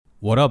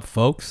What up,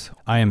 folks?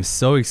 I am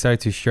so excited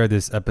to share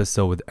this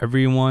episode with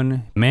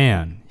everyone.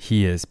 Man,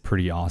 he is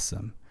pretty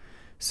awesome.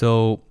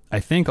 So,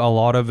 I think a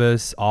lot of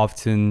us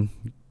often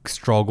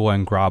struggle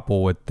and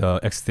grapple with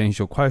the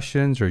existential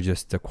questions or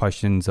just the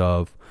questions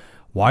of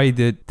why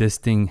did this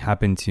thing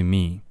happen to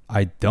me?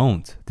 I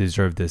don't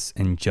deserve this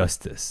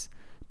injustice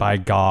by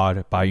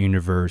God, by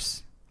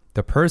universe.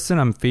 The person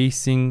I'm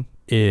facing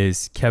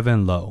is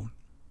Kevin Lowe.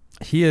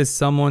 He is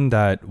someone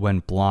that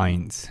went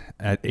blind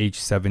at age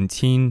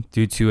 17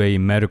 due to a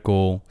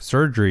medical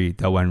surgery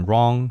that went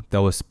wrong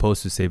that was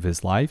supposed to save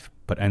his life,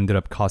 but ended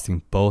up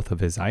costing both of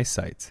his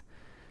eyesight.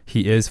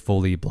 He is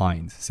fully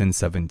blind since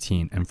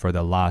 17 and for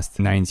the last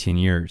 19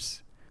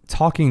 years.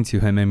 Talking to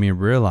him made me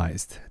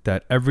realize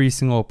that every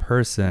single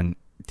person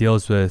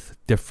deals with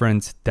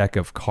different deck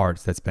of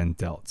cards that's been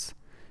dealt.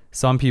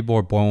 Some people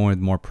are born with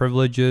more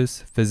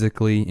privileges,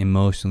 physically,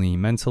 emotionally,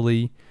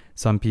 mentally.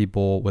 Some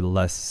people with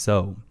less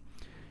so.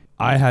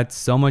 I had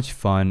so much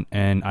fun,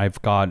 and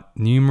I've got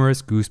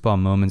numerous goosebump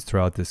moments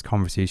throughout these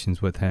conversations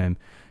with him,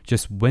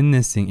 just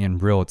witnessing in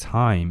real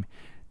time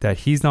that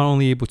he's not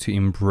only able to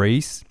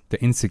embrace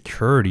the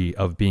insecurity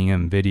of being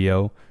in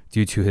video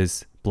due to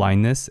his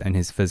blindness and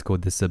his physical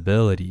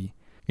disability.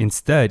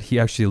 Instead, he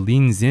actually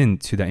leans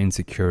into that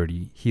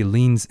insecurity. He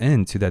leans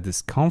into that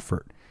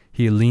discomfort.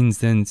 He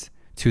leans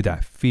into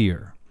that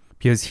fear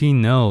because he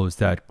knows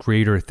that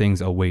greater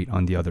things await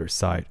on the other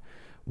side.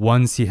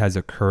 Once he has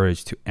the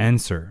courage to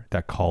answer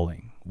that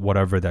calling,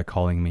 whatever that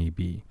calling may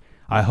be.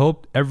 I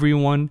hope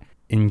everyone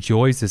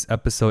enjoys this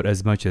episode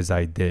as much as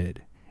I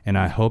did. And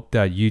I hope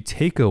that you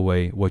take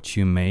away what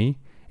you may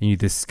and you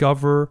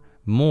discover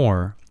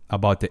more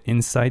about the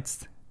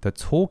insights, the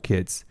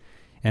toolkits,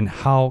 and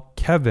how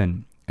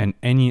Kevin and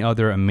any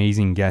other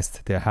amazing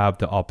guests that have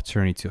the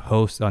opportunity to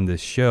host on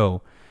this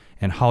show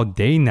and how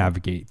they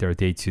navigate their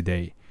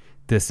day-to-day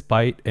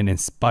despite and in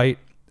spite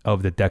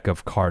of the deck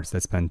of cards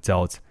that's been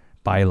dealt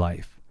by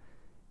life.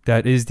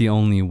 That is the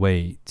only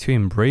way to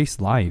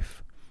embrace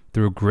life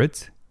through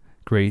grit,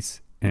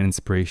 grace, and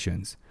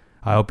inspirations.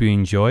 I hope you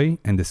enjoy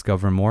and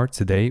discover more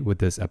today with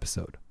this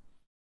episode.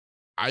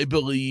 I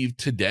believe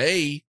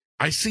today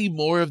I see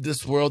more of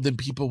this world than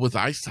people with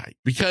eyesight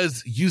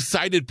because you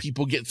sighted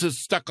people get so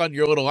stuck on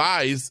your little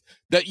eyes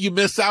that you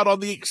miss out on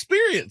the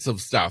experience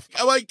of stuff.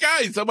 I'm like,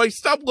 guys,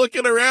 stop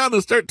looking around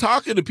and start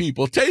talking to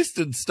people,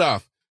 tasting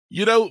stuff.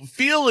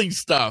 Feeling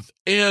stuff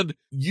and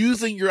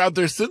using your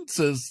other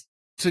senses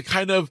to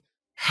kind of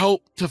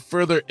help to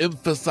further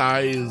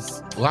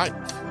emphasize life.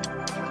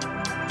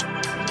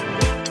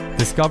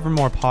 Discover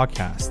More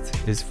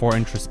podcast is for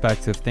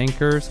introspective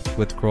thinkers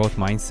with growth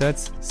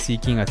mindsets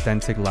seeking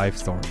authentic life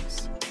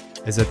stories.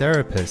 As a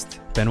therapist,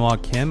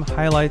 Benoit Kim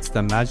highlights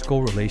the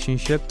magical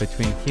relationship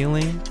between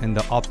healing and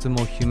the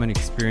optimal human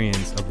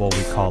experience of what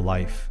we call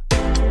life.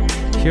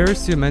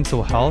 Here's to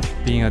mental health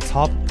being a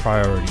top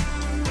priority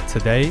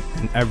today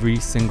and every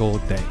single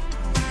day.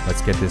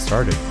 Let's get this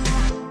started.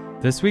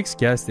 This week's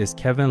guest is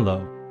Kevin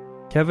Lowe.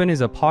 Kevin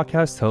is a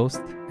podcast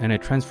host and a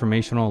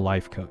transformational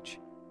life coach.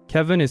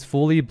 Kevin is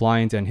fully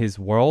blind and his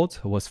world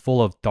was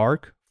full of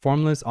dark,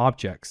 formless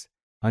objects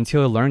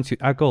until he learned to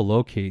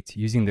echolocate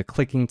using the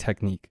clicking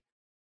technique.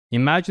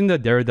 Imagine the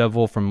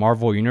Daredevil from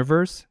Marvel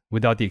Universe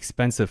without the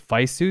expensive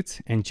fight suits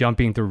and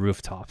jumping through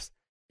rooftops.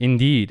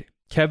 Indeed,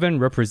 Kevin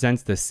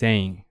represents the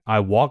saying,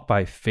 "I walk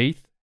by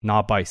faith,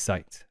 not by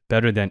sight,"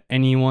 better than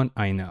anyone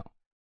I know.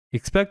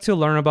 Expect to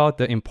learn about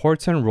the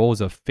important roles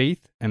of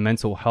faith and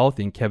mental health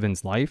in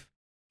Kevin's life,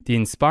 the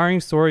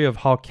inspiring story of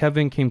how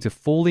Kevin came to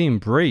fully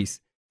embrace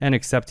and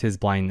accept his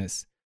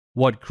blindness,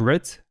 what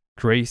grit,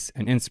 grace,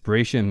 and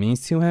inspiration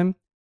means to him,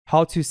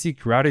 how to seek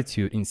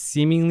gratitude in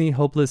seemingly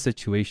hopeless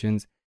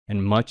situations,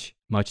 and much,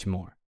 much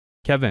more.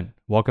 Kevin,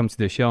 welcome to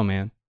the show,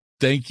 man.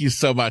 Thank you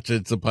so much.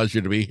 It's a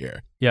pleasure to be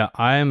here. Yeah,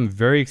 I am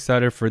very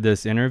excited for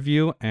this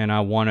interview, and I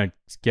want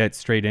to get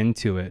straight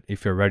into it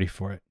if you're ready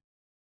for it.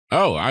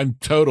 Oh, I'm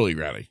totally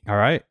ready. All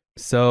right.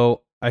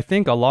 So I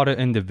think a lot of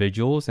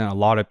individuals and a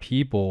lot of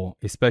people,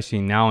 especially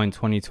now in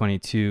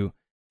 2022,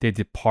 they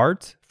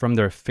depart from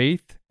their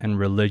faith and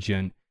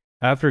religion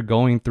after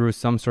going through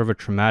some sort of a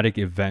traumatic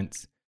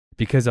event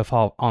because of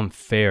how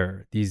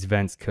unfair these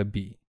events could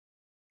be.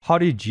 How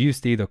did you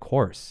stay the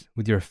course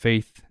with your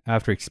faith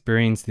after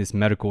experiencing this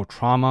medical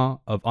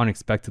trauma of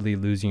unexpectedly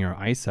losing your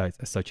eyesight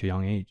at such a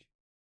young age?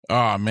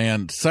 Oh,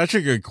 man, such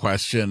a good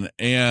question.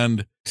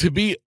 And to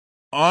be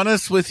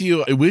honest with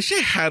you, I wish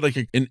I had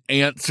an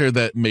answer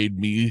that made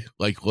me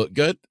look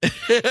good.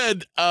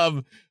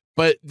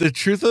 But the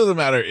truth of the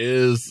matter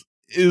is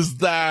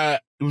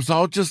that it was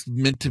all just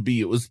meant to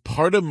be. It was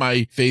part of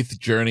my faith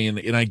journey,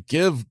 and I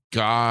give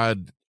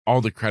God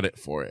all the credit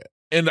for it.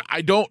 And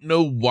I don't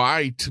know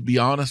why, to be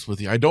honest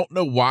with you. I don't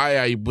know why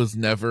I was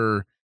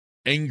never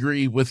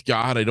angry with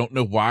God. I don't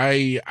know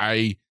why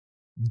I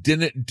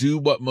didn't do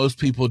what most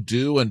people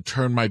do and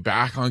turn my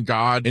back on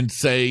God and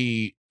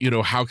say,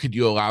 how could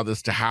you allow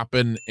this to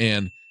happen?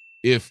 And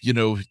if,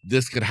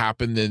 this could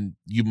happen, then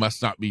you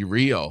must not be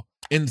real.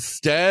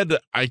 Instead,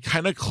 I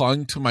kind of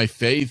clung to my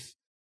faith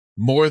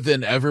more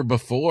than ever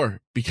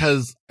before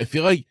because I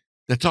feel like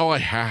that's all I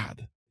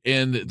had.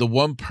 And the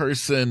one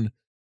person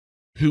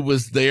who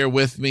was there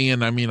with me,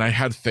 and I mean, I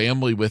had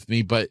family with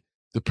me, but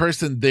the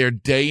person there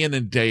day in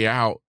and day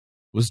out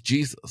was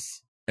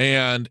Jesus.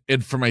 And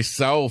for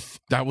myself,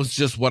 that was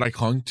just what I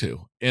clung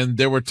to. And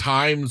there were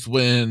times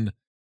when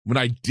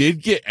I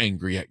did get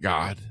angry at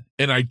God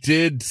and I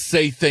did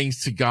say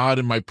things to God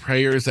in my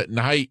prayers at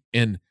night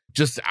and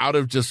just out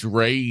of just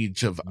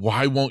rage of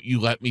why won't you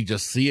let me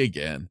just see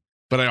again?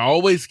 But I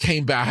always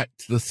came back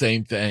to the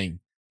same thing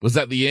was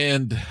at the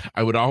end,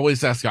 I would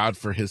always ask God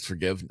for his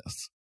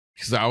forgiveness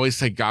because I always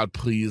say, God,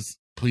 please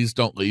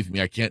don't leave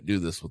me. I can't do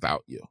this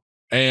without you.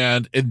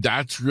 And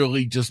that's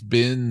really just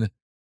been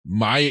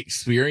my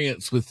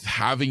experience with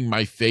having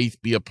my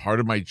faith be a part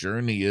of my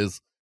journey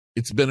is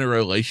it's been a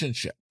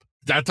relationship.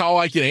 That's all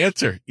I can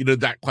answer.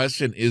 That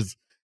question is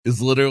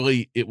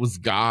literally, it was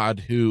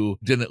God who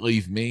didn't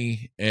leave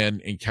me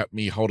and kept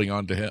me holding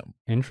on to him.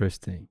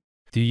 Interesting.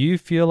 Do you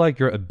feel like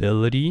your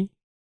ability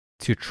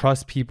to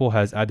trust people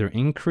has either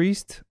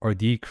increased or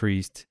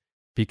decreased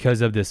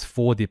because of this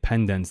full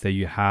dependence that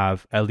you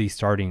have, at least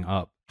starting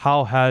up?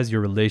 How has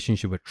your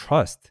relationship with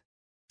trust,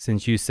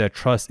 since you said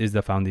trust is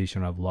the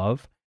foundation of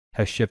love,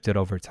 has shifted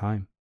over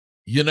time?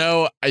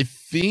 I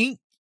think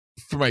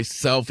for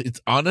myself, it's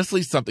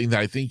honestly something that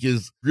I think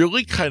is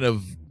really kind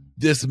of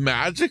this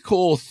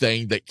magical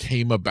thing that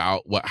came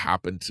about what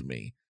happened to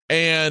me.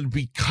 And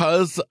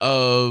because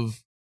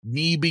of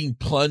me being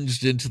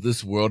plunged into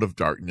this world of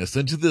darkness,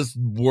 into this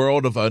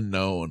world of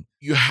unknown,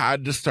 you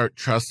had to start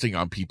trusting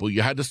on people.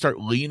 You had to start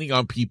leaning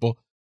on people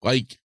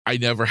like I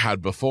never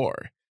had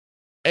before.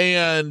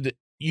 And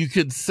you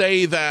could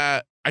say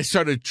that I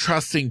started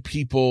trusting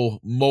people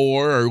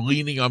more or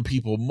leaning on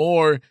people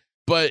more,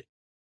 but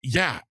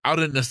yeah, out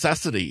of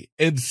necessity.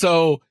 And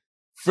so,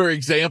 for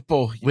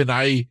example, when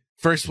I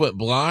first went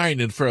blind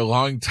and for a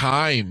long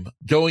time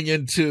going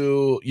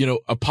into,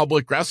 a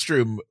public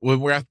restroom when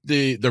we're at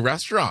the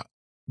restaurant,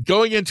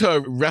 going into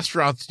a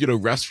restaurant's,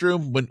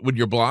 restroom when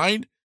you're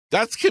blind,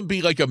 that can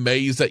be like a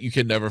maze that you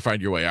can never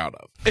find your way out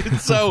of.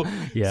 And so,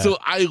 so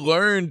I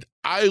learned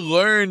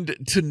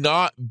to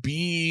not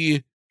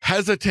be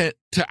hesitant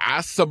to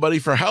ask somebody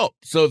for help.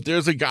 So if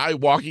there's a guy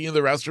walking in the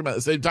restroom at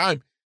the same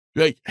time,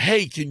 be like,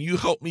 hey, can you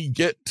help me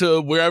get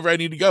to wherever I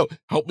need to go?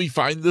 Help me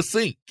find the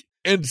sink.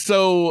 And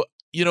so,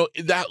 in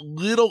that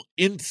little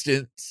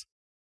instance,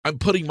 I'm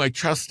putting my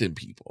trust in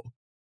people.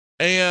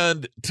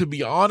 And to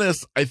be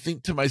honest, I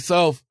think to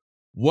myself,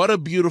 what a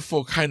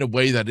beautiful kind of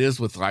way that is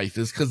with life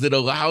is because it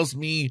allows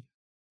me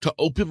to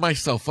open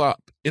myself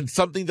up in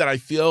something that I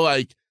feel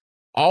like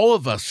all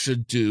of us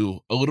should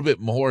do a little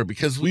bit more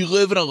because we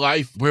live in a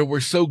life where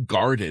we're so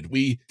guarded.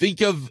 We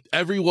think of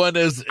everyone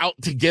as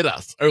out to get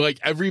us or like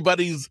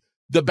everybody's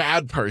the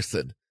bad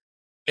person.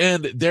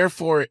 And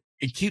therefore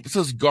it keeps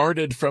us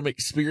guarded from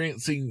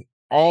experiencing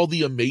all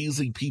the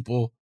amazing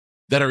people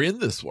that are in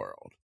this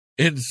world.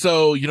 And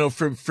so,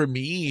 for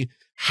me,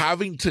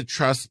 having to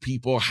trust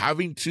people,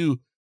 having to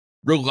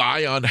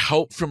rely on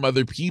help from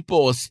other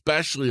people,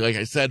 especially like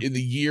I said, in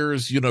the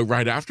years,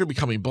 right after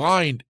becoming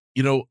blind,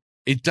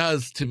 it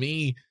does to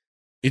me,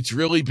 it's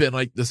really been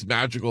like this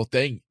magical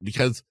thing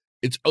because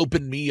it's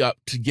opened me up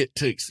to get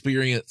to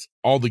experience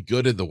all the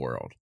good in the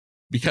world.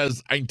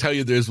 Because I can tell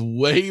you there's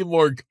way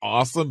more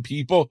awesome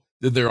people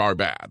than there are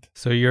bad.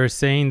 So you're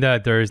saying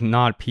that there's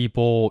not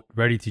people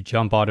ready to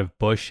jump out of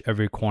bush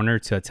every corner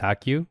to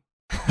attack you?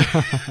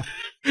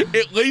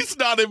 At least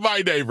not in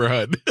my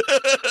neighborhood.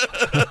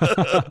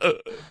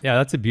 Yeah,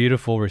 that's a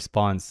beautiful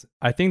response.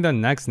 I think the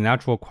next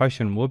natural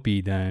question would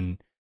be then,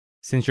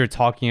 since you're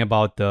talking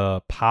about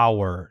the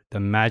power, the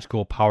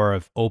magical power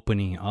of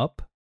opening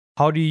up,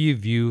 how do you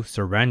view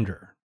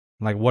surrender?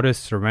 Like, what does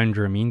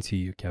surrender mean to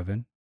you,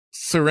 Kevin?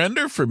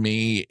 Surrender for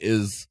me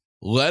is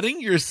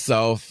letting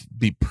yourself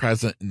be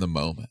present in the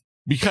moment.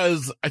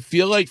 Because I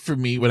feel like for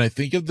me, when I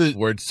think of the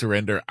word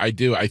surrender, I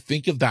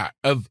think of that,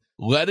 of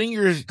letting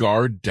your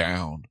guard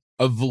down,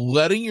 of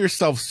letting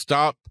yourself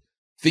stop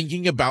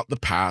thinking about the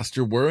past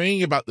or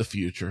worrying about the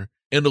future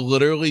and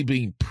literally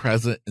being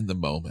present in the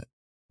moment.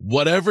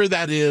 Whatever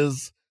that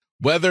is,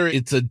 whether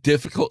it's a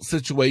difficult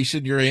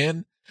situation you're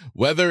in,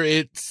 whether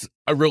it's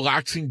a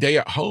relaxing day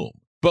at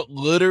home, but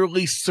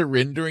literally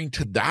surrendering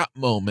to that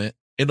moment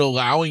and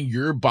allowing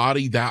your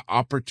body that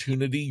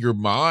opportunity, your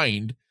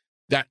mind,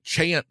 that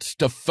chance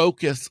to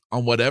focus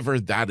on whatever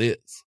that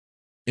is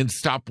and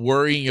stop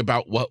worrying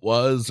about what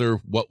was or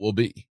what will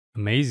be.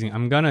 Amazing.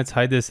 I'm going to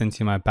tie this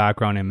into my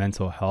background in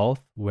mental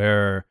health,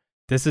 where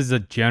this is a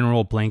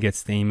general blanket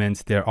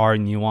statement. There are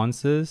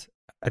nuances.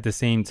 At the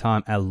same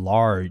time, at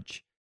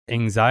large,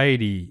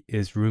 anxiety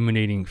is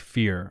ruminating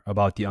fear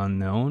about the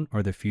unknown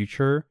or the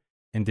future,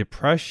 and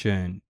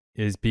depression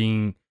is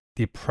being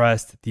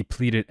depressed,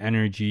 depleted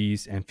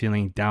energies, and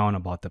feeling down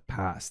about the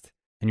past.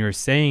 And you're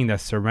saying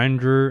that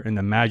surrender and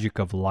the magic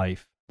of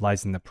life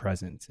lies in the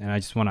present. And I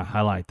just want to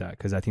highlight that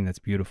because I think that's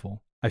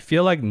beautiful. I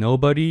feel like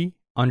nobody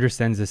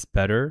understands this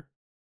better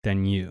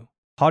than you.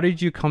 How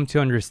did you come to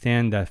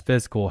understand that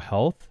physical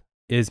health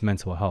is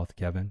mental health,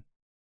 Kevin?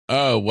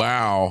 Oh,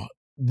 wow.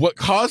 What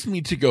caused me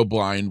to go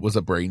blind was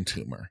a brain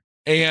tumor.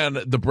 And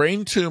the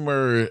brain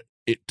tumor,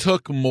 it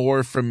took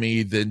more from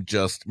me than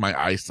just my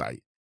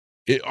eyesight.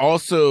 It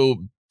also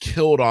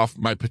killed off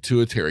my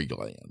pituitary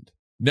gland.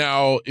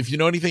 Now, if you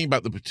know anything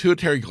about the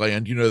pituitary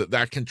gland, you know that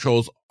that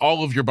controls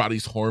all of your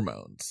body's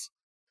hormones.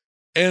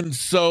 And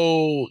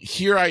so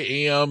here I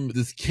am,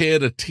 this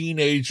kid, a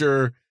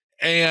teenager,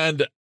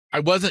 and I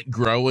wasn't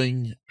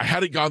growing. I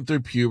hadn't gone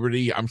through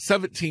puberty. I'm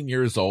 17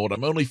 years old.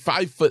 I'm only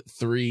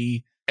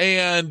 5'3".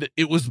 And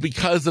it was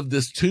because of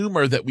this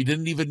tumor that we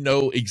didn't even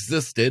know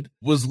existed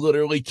was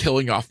literally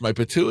killing off my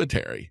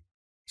pituitary.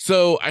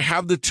 So I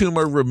have the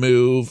tumor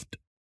removed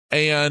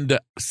and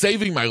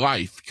saving my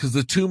life because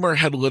the tumor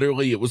had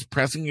literally, it was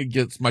pressing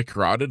against my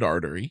carotid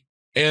artery.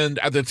 And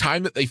at the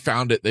time that they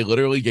found it, they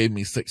literally gave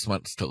me 6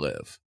 months to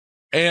live.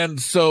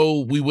 And so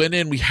we went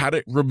in, we had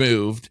it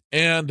removed,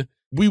 and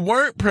we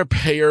weren't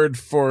prepared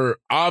for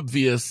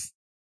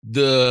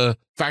the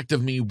fact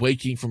of me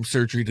waking from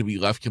surgery to be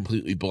left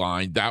completely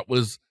blind. That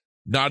was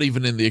not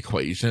even in the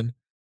equation.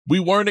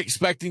 We weren't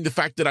expecting the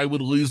fact that I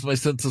would lose my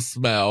sense of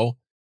smell,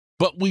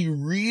 but we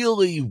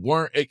really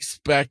weren't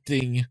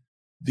expecting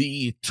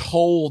the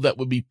toll that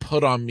would be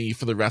put on me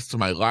for the rest of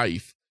my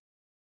life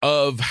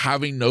of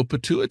having no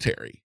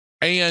pituitary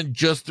and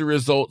just the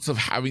results of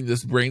having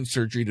this brain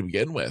surgery to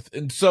begin with.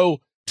 And so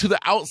to the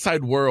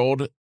outside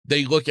world,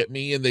 they look at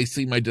me and they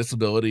see my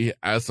disability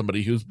as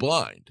somebody who's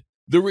blind.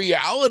 The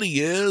reality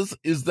is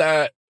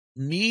that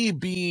me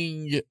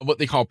being what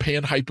they call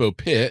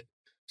panhypopit,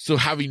 so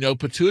having no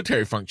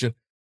pituitary function,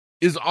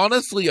 is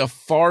honestly a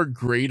far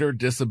greater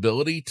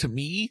disability to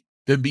me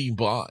than being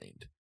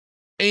blind.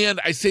 And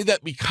I say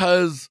that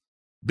because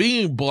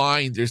being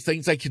blind, there's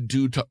things I can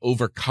do to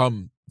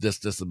overcome this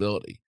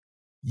disability.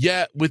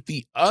 Yet with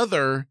the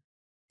other,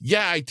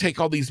 I take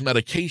all these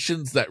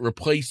medications that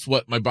replace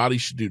what my body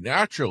should do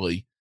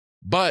naturally.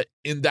 But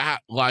in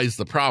that lies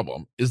the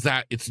problem, is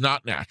that it's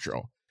not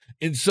natural.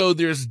 And so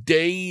there's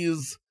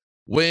days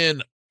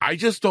when I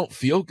just don't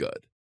feel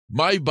good.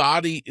 My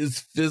body is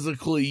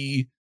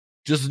physically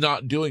just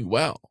not doing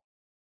well.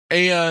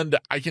 And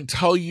I can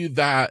tell you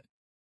that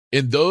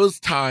in those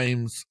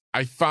times,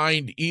 I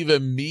find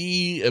even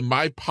me and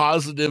my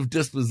positive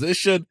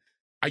disposition,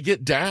 I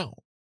get down.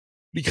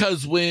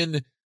 Because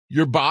when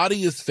your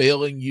body is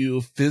failing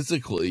you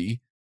physically,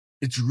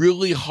 it's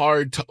really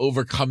hard to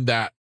overcome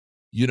that,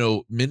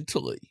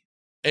 mentally.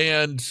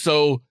 And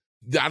so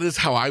that is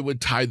how I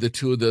would tie the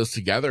two of those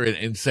together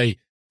and say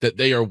that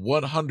they are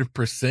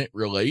 100%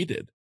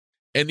 related.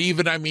 And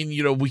even,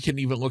 we can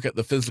even look at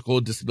the physical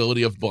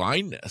disability of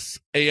blindness.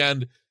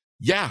 And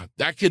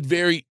that could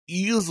very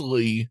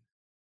easily,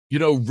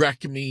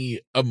 wreck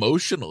me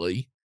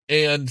emotionally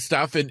and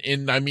stuff. And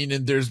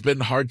there's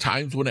been hard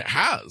times when it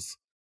has.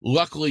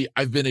 Luckily,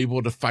 I've been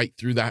able to fight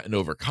through that and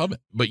overcome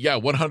it. But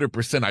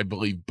 100%, I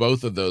believe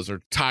both of those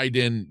are tied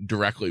in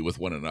directly with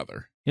one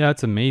another. Yeah,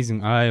 it's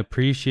amazing. I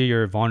appreciate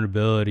your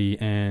vulnerability,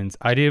 and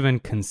I didn't even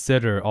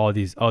consider all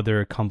these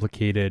other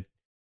complicated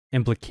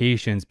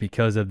implications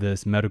because of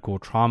this medical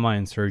trauma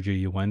and surgery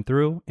you went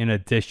through, in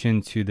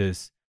addition to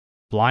this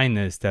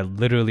blindness that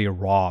literally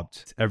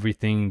robbed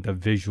everything, the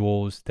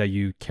visuals that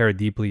you care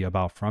deeply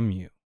about from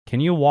you. Can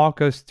you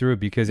walk us through,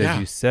 because as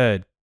you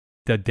said,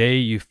 the day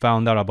you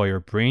found out about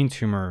your brain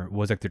tumor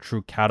was like the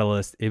true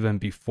catalyst. Even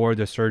before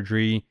the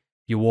surgery,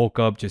 you woke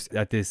up just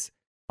at this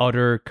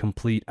utter,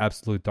 complete,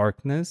 absolute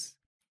darkness.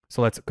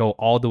 So let's go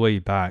all the way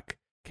back.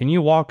 Can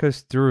you walk us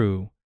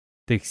through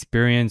the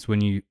experience when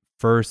you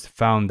first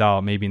found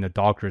out, maybe in the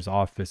doctor's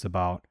office,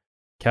 about,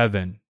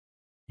 Kevin,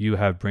 you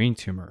have brain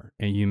tumor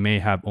and you may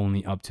have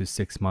only up to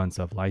 6 months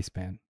of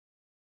lifespan?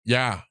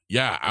 Yeah,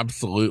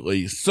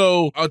 absolutely.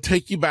 So I'll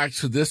take you back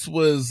to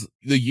the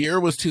year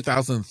was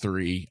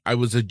 2003. I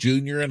was a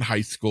junior in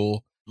high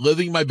school,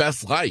 living my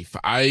best life.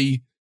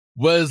 I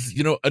was,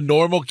 a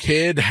normal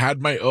kid, had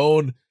my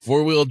own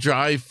 4-wheel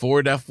drive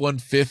Ford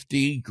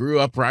F-150, grew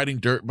up riding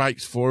dirt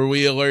bikes,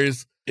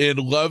 4-wheelers, and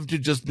loved to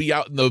just be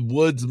out in the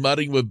woods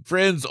mudding with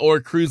friends or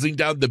cruising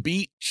down the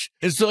beach.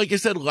 And so, like I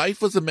said,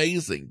 life was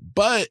amazing.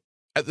 But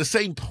at the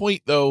same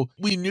point, though,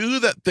 we knew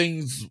that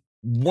things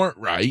weren't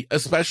right,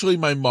 especially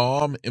my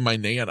mom and my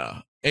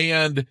Nana.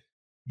 And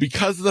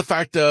because of the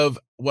fact of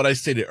what I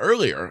stated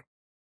earlier,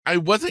 I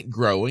wasn't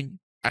growing.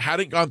 I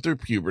hadn't gone through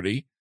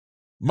puberty.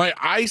 My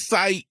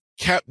eyesight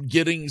kept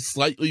getting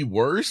slightly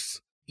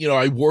worse.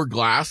 I wore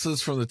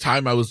glasses from the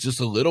time I was just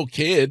a little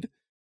kid.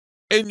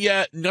 And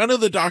yet none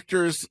of the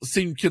doctors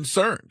seemed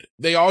concerned.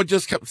 They all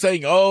just kept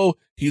saying, oh,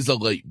 he's a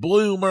late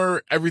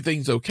bloomer.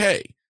 Everything's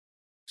okay.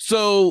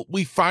 So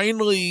we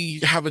finally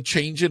have a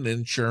change in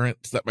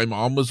insurance that my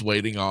mom was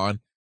waiting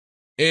on,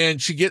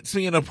 and she gets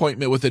me an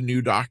appointment with a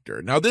new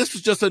doctor. Now, this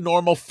was just a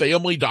normal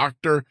family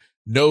doctor,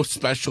 no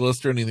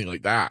specialist or anything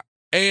like that.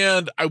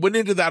 And I went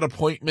into that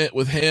appointment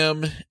with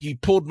him. He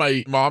pulled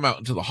my mom out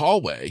into the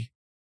hallway,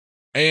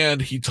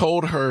 and he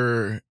told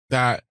her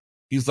that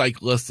he's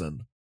like,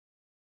 listen,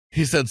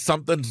 he said,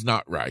 something's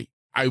not right.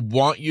 I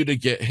want you to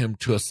get him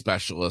to a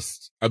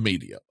specialist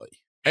immediately.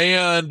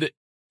 And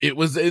it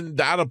was in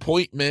that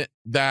appointment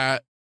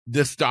that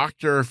this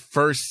doctor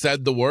first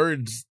said the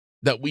words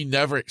that we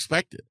never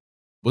expected,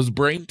 was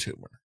brain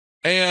tumor.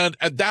 And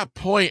at that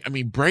point, I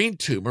mean, brain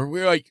tumor, we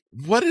were like,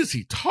 what is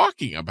he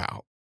talking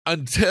about?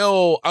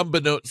 Until,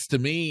 unbeknownst to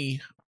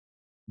me,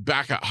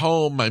 back at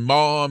home, my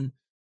mom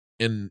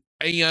and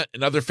aunt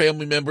and other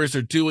family members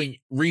are doing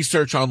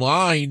research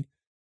online,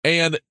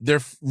 and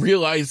they're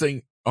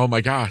realizing, oh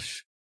my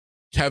gosh,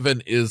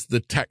 Kevin is the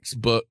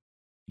textbook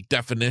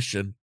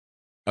definition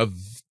of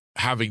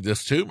having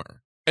this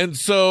tumor. And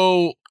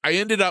so I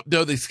ended up,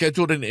 though, they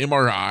scheduled an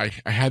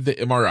MRI. I had the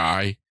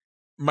MRI.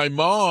 My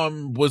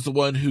mom was the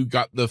one who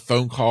got the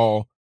phone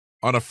call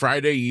on a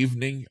Friday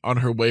evening on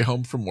her way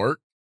home from work.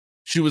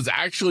 She was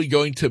actually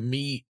going to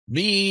meet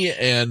me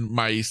and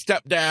my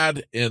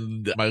stepdad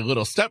and my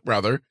little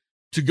stepbrother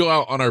to go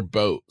out on our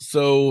boat.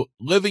 So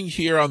living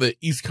here on the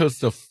east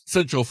coast of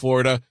Central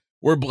Florida,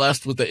 we're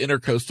blessed with the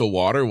Intercoastal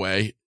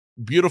Waterway,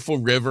 beautiful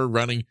river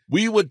running.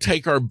 We would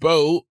take our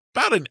boat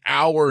about an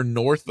hour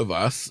north of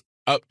us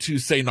up to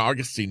St.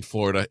 Augustine,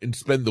 Florida, and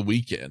spend the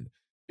weekend.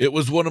 It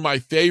was one of my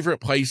favorite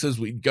places.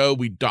 We'd go,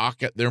 we'd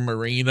dock at their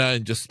marina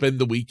and just spend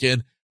the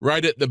weekend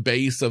right at the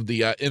base of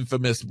the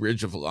infamous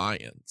Bridge of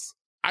Lions.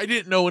 I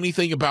didn't know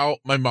anything about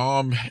my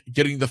mom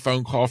getting the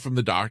phone call from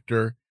the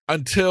doctor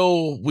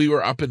until we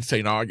were up in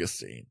St.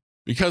 Augustine,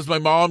 because my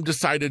mom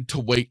decided to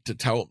wait to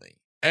tell me.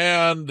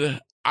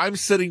 And I'm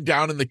sitting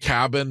down in the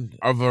cabin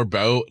of our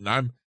boat and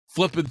I'm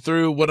flipping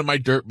through one of my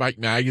dirt bike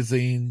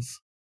magazines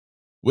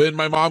when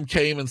my mom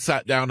came and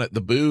sat down at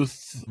the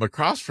booth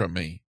across from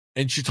me.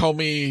 And she told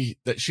me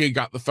that she had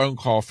got the phone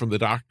call from the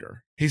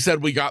doctor. He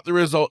said, we got the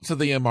results of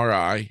the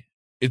MRI.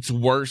 It's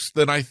worse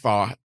than I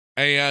thought.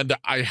 And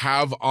I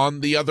have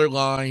on the other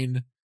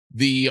line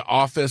the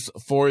office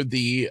for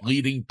the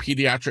leading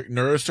pediatric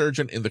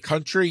neurosurgeon in the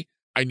country.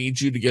 I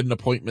need you to get an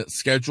appointment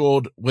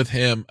scheduled with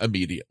him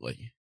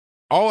immediately.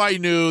 All I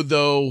knew,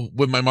 though,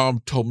 when my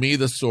mom told me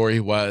the story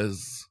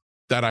was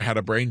that I had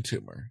a brain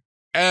tumor.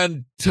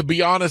 And to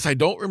be honest, I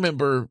don't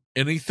remember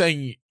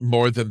anything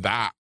more than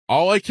that.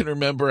 All I can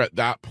remember at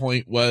that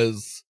point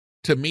was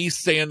to me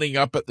standing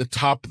up at the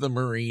top of the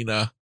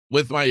marina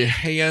with my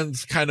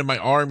hands, kind of my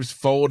arms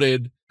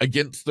folded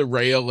against the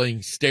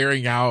railing,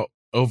 staring out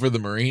over the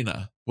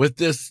marina with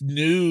this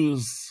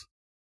news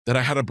that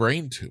I had a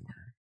brain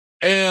tumor.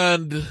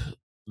 And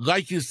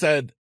like you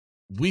said,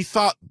 we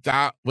thought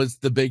that was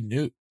the big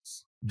news.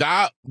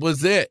 That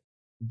was it.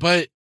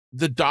 But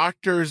the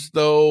doctors,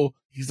 though,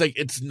 he's like,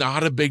 it's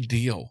not a big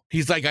deal.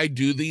 He's like, I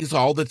do these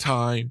all the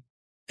time.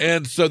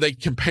 And so they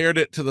compared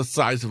it to the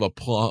size of a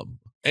plum.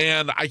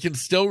 And I can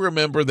still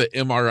remember the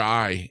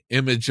MRI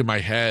image in my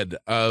head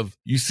of,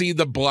 you see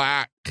the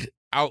black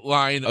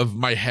outline of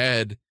my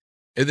head,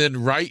 and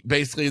then right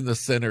basically in the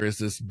center is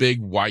this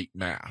big white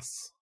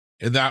mass.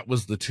 And that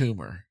was the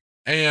tumor.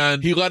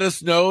 And he let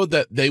us know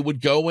that they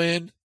would go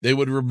in, they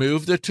would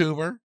remove the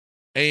tumor,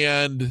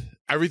 and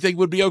everything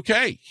would be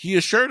okay. He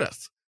assured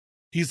us.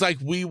 He's like,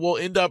 we will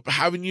end up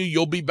having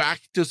you'll be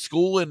back to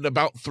school in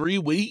about 3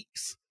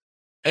 weeks.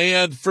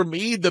 And for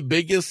me, the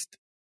biggest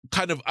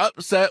kind of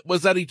upset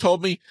was that he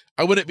told me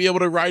I wouldn't be able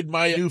to ride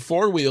my new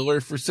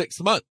four-wheeler for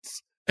 6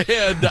 months.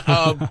 And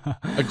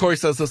of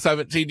course, as a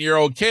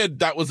 17-year-old kid,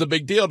 that was a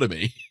big deal to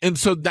me. And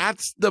so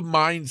that's the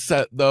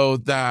mindset, though,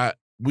 that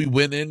we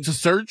went into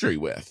surgery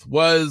with,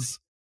 was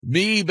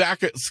me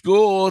back at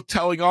school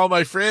telling all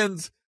my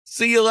friends,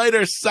 see you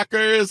later,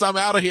 suckers. I'm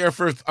out of here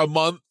for a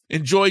month.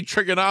 Enjoy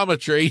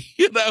trigonometry,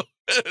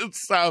 and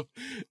stuff.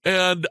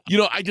 And,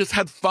 I just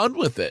had fun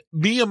with it.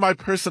 Me and my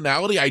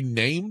personality, I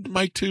named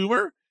my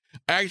tumor.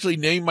 I actually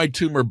named my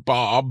tumor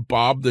Bob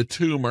the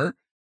tumor.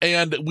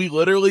 And we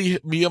literally,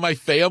 me and my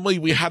family,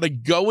 we had a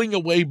going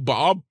away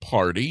Bob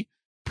party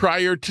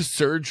prior to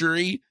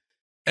surgery.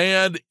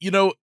 And,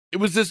 it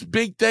was this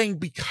big thing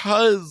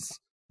because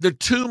the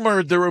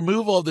tumor, the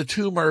removal of the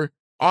tumor,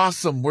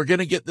 awesome. We're going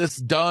to get this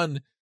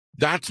done.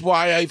 That's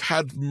why I've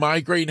had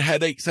migraine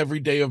headaches every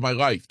day of my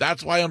life.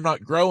 That's why I'm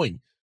not growing.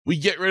 We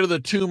get rid of the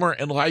tumor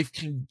and life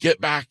can get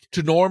back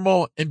to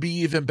normal and be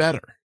even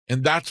better.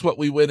 And that's what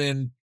we went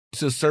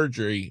into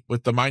surgery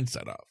with the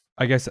mindset of.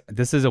 I guess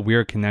this is a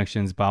weird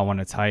connections, but I want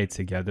to tie it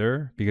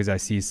together because I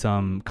see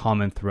some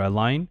common thread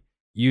line.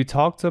 You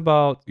talked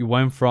about, you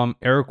went from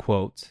air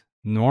quote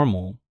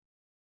normal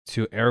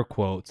to air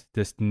quote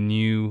this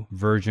new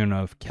version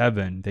of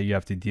Kevin that you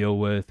have to deal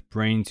with,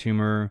 brain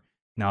tumor,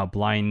 now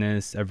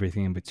blindness,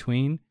 everything in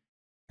between.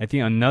 I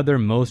think another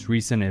most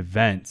recent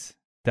event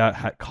that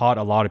had caught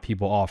a lot of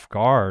people off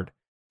guard,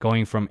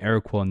 going from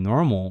air quote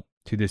normal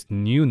to this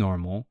new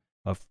normal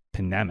of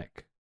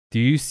pandemic. Do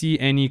you see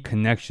any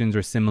connections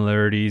or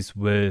similarities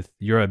with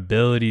your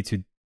ability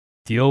to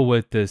deal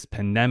with this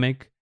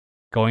pandemic,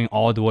 going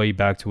all the way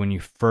back to when you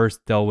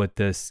first dealt with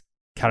this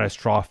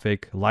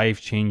catastrophic,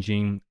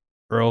 life-changing,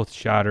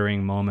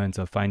 earth-shattering moment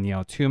of finding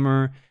out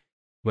tumor,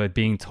 with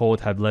being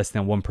told have less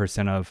than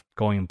 1% of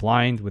going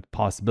blind, with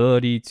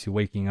possibility to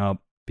waking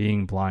up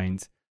being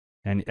blind,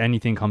 and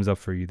anything comes up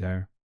for you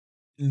there?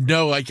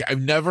 No,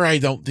 I've never, I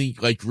don't think,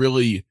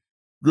 really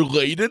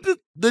related to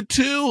the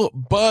two,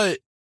 but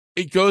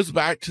it goes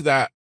back to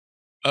that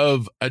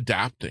of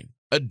adapting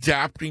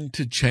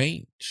to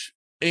change.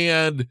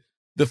 And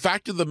the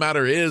fact of the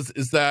matter is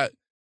that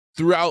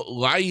throughout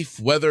life,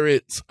 whether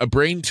it's a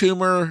brain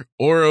tumor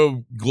or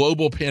a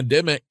global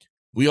pandemic,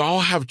 we all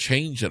have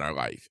change in our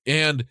life.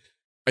 And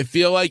I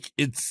feel like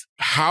it's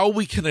how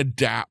we can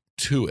adapt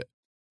to it.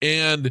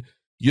 And,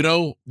 you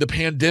know, the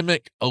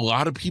pandemic, a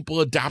lot of people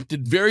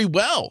adapted very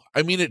well.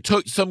 I mean, it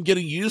took some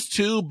getting used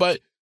to, but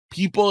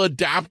people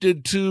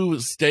adapted to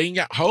staying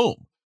at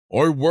home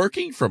or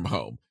working from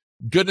home.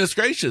 Goodness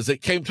gracious,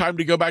 it came time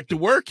to go back to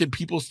work and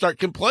people start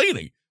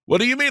complaining. What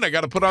do you mean? I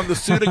got to put on the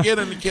suit again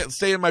and I can't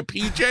stay in my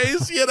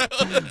PJs, you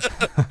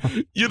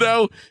know? You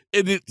know,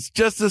 and it's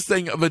just this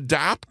thing of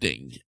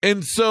adapting.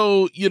 And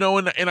so, you know,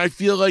 and I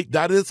feel like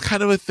that is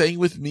kind of a thing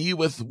with me,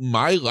 with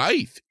my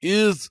life,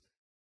 is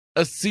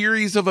a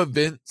series of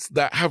events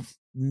that have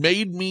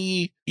made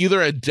me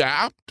either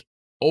adapt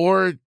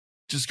or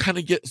just kind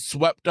of get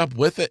swept up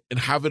with it and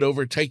have it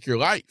overtake your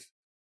life.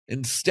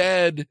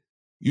 Instead,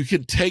 you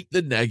can take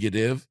the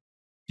negative,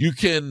 you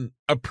can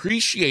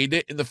appreciate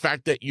it in the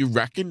fact that you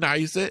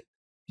recognize it,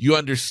 you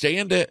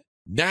understand it.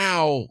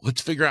 Now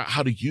let's figure out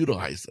how to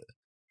utilize it.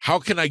 How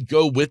can I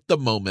go with the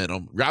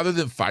momentum rather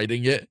than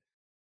fighting it,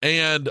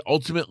 and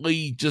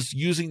ultimately just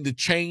using the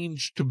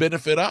change to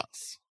benefit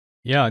us?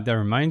 Yeah, that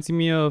reminds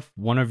me of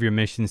one of your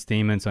mission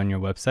statements on your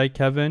website,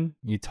 Kevin.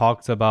 You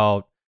talked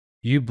about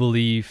you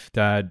believe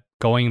that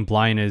going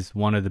blind is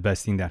one of the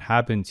best things that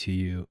happened to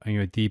you, and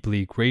you're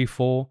deeply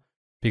grateful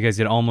because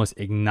it almost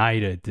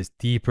ignited this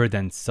deeper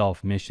than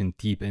self mission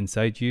deep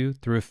inside you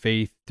through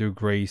faith, through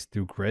grace,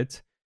 through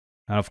grit.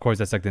 And of course,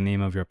 that's like the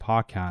name of your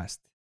podcast.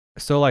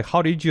 So like,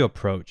 how did you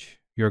approach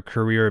your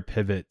career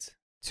pivot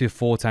to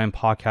full-time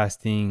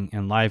podcasting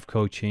and live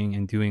coaching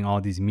and doing all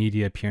these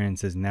media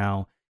appearances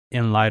now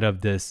in light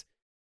of this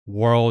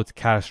world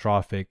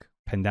catastrophic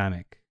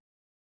pandemic?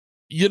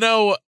 You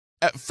know,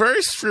 at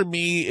first for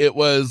me, it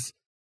was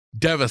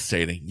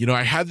devastating. You know,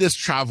 I had this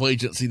travel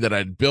agency that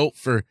I'd built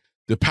for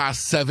the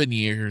past 7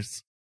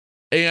 years.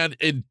 And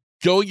in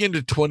going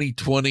into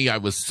 2020, I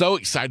was so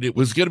excited. It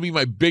was going to be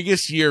my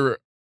biggest year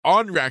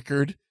on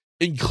record,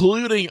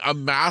 including a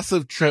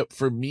massive trip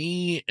for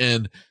me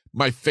and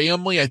my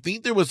family. I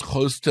think there was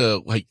close to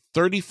like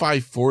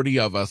 35, 40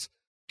 of us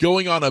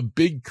going on a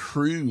big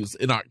cruise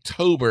in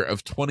October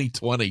of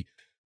 2020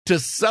 to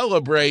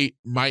celebrate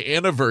my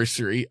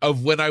anniversary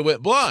of when I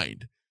went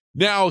blind.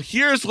 Now,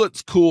 here's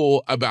what's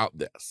cool about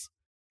this.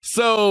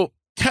 So,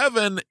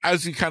 Kevin,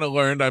 as you kind of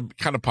learned, I'm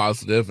kind of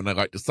positive and I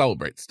like to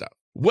celebrate stuff.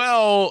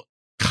 Well,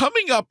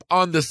 coming up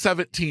on the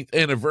 17th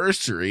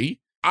anniversary,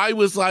 I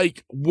was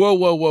like,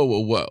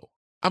 whoa.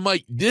 I'm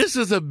like, this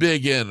is a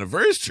big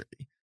anniversary.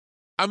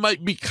 I'm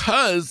like,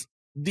 because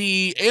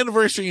the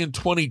anniversary in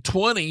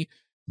 2020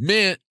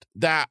 meant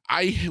that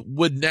I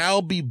would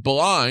now be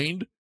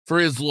blind for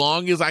as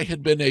long as I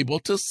had been able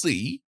to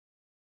see.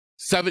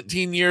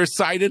 17 years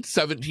sighted,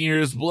 17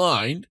 years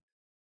blind.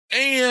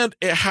 And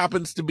it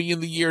happens to be in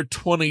the year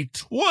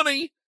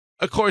 2020,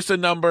 of course, a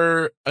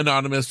number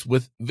anonymous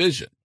with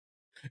vision.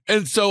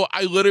 And so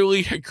I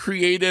literally had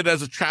created,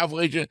 as a travel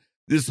agent,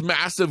 this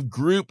massive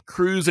group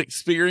cruise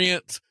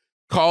experience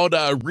called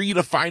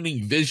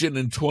Redefining Vision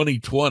in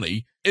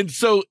 2020. And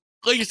so,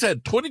 like I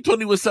said,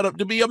 2020 was set up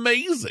to be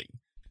amazing.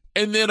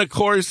 And then, of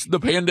course,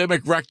 the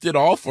pandemic wrecked it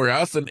all for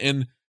us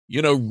and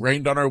you know,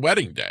 rained on our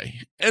wedding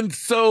day. And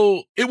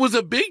so it was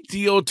a big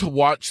deal to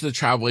watch the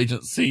travel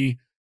agency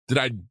that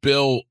I'd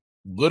built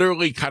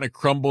literally kind of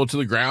crumble to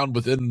the ground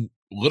within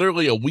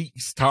literally a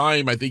week's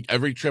time. I think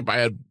every trip I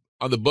had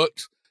on the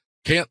books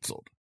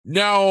canceled.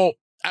 Now,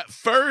 at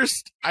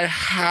first, I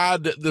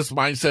had this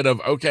mindset of,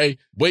 okay,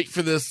 wait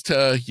for this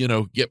to, you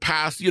know, get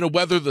past, you know,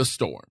 weather the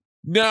storm.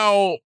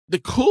 Now, the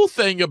cool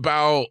thing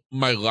about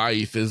my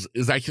life is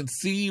I can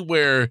see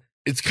where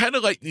it's kind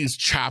of like these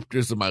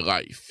chapters of my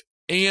life.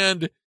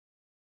 And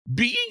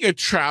being a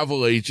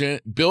travel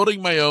agent, building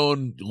my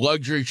own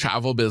luxury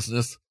travel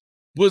business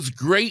was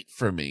great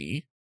for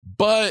me,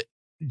 but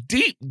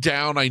deep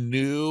down, I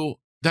knew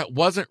that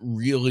wasn't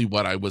really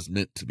what I was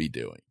meant to be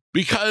doing,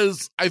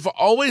 because I've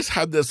always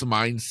had this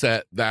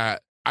mindset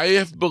that I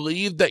have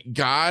believed that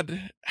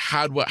God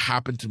had what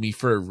happened to me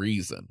for a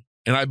reason.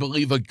 And I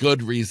believe a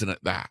good reason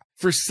at that.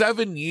 For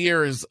 7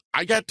 years,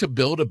 I got to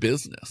build a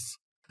business.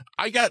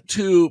 I got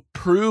to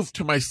prove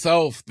to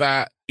myself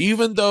that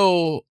even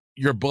though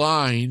you're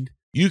blind,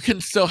 you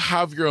can still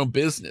have your own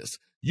business.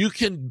 You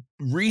can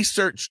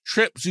research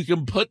trips. You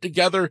can put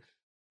together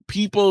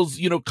people's,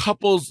 you know,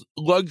 couples'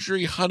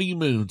 luxury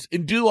honeymoons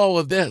and do all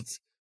of this.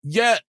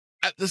 Yet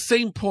at the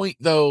same point,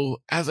 though,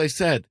 as I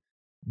said,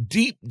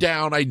 deep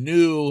down, I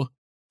knew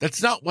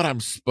that's not what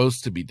I'm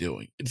supposed to be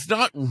doing. It's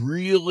not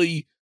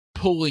really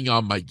pulling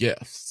on my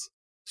gifts.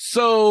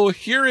 So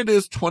here it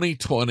is,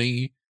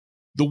 2020.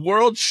 The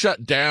world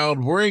shut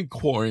down. We're in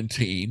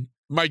quarantine.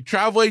 My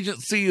travel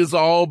agency is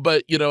all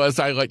but, you know, as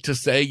I like to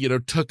say, you know,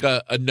 took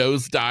a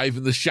nosedive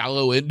in the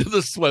shallow end of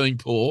the swimming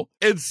pool.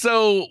 And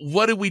so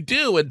what do we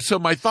do? And so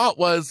my thought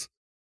was,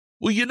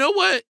 well, you know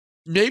what?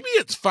 Maybe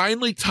it's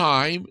finally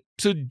time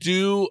to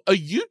do a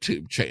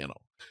YouTube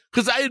channel,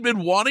 because I had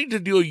been wanting to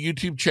do a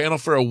YouTube channel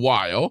for a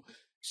while.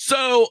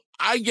 So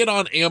I get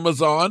on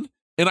Amazon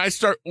and I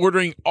start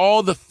ordering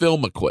all the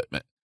film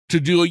equipment to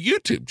do a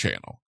YouTube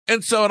channel.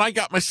 And I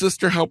got my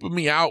sister helping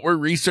me out. We're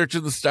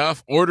researching the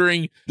stuff,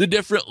 ordering the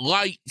different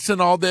lights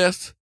and all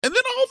this. And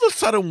then all of a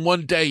sudden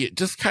one day it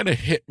just kind of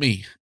hit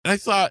me. And I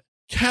thought,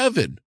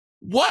 Kevin,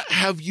 what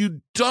have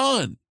you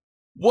done?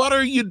 What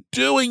are you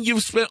doing?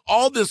 You've spent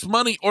all this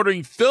money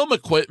ordering film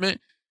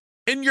equipment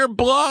and you're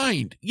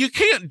blind. You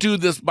can't do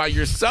this by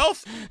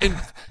yourself. And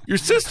your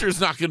sister's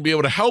not going to be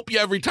able to help you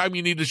every time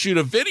you need to shoot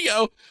a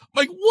video. I'm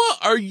like, what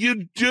are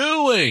you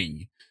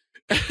doing?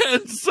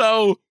 And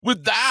so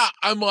with that,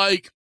 I'm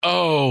like,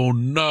 oh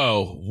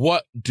no,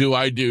 what do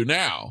I do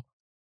now?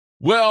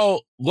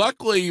 Well,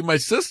 luckily my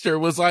sister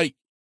was like,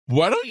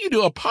 why don't you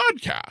do a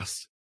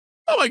podcast?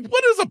 I'm like,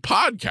 what is a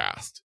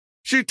podcast?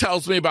 She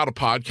tells me about a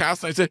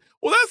podcast. And I say,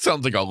 well, that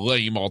sounds like a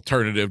lame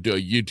alternative to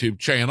a YouTube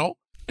channel.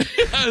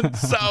 And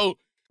so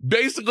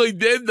basically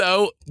then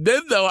though,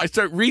 I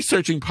start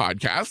researching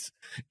podcasts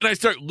and I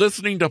start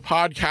listening to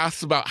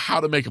podcasts about how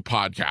to make a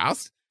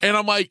podcast. And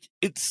I'm like,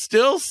 it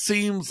still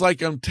seems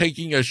like I'm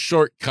taking a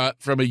shortcut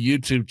from a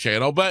YouTube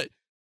channel, but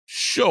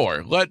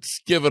sure,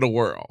 let's give it a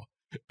whirl.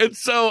 And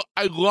so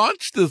I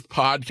launched this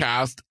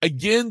podcast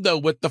again, though,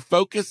 with the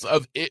focus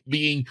of it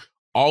being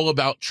all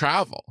about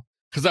travel,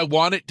 because I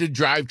wanted to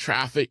drive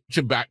traffic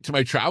back to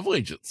my travel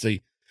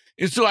agency.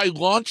 And so I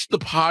launched the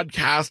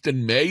podcast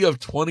in May of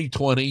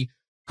 2020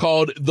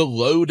 called The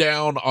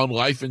Lowdown on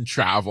Life and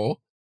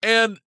Travel,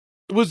 and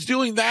was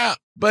doing that.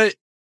 But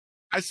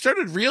I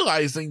started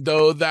realizing,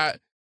 though,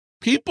 that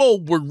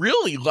people were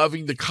really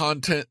loving the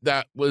content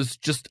that was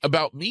just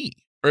about me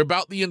or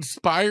about the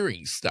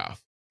inspiring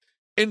stuff.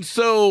 And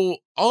so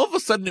all of a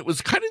sudden it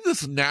was kind of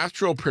this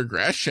natural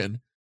progression.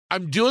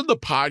 I'm doing the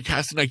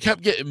podcast and I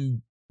kept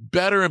getting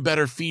better and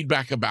better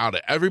feedback about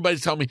it.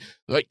 Everybody's telling me,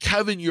 like,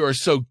 Kevin, you are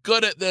so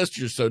good at this.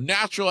 You're so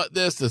natural at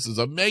this. This is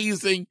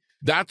amazing.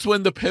 That's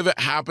when the pivot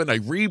happened. I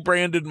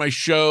rebranded my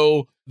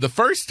show the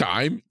first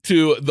time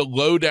to The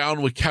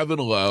Lowdown with Kevin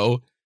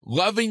Lowe,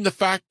 loving the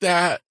fact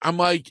that I'm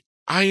like,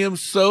 I am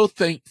so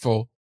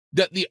thankful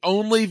that the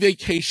only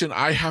vacation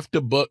I have to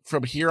book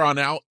from here on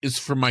out is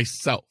for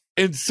myself.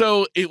 And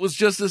so it was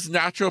just this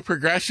natural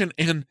progression,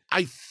 and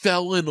I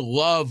fell in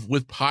love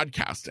with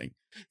podcasting.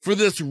 For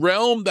this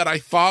realm that I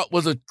thought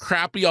was a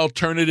crappy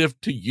alternative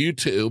to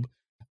YouTube,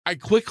 I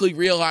quickly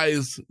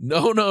realized,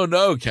 no,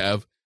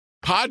 Kev,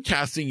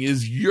 podcasting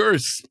is your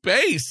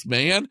space,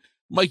 man.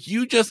 Like,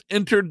 you just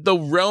entered the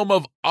realm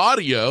of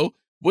audio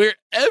where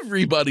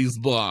everybody's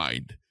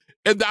blind.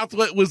 And that's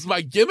what was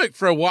my gimmick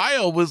for a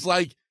while, was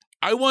like,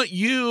 I want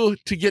you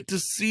to get to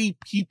see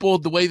people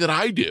the way that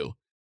I do.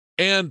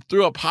 And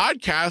through a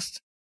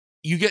podcast,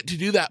 you get to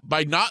do that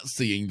by not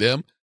seeing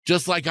them,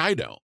 just like I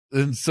don't.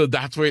 And so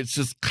that's where it's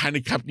just kind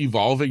of kept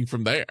evolving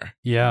from there.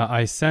 Yeah,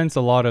 I sense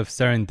a lot of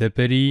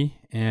serendipity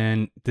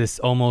and this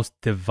almost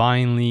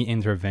divinely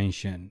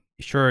intervention.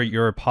 Sure,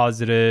 you're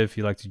positive,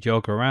 you like to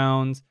joke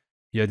around,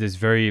 you have this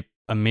very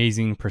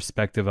amazing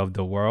perspective of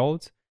the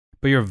world,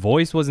 but your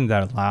voice wasn't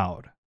that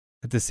loud.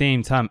 At the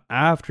same time,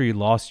 after you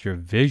lost your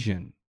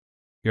vision,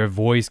 your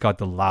voice got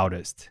the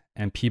loudest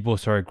and people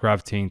started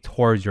gravitating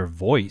towards your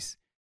voice,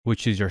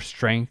 which is your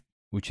strength,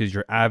 which is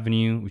your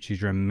avenue, which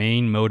is your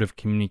main mode of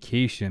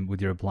communication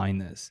with your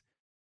blindness.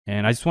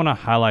 And I just want to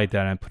highlight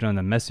that and put it on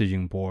the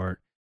messaging board.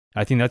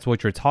 I think that's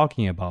what you're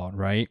talking about,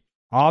 right?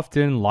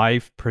 Often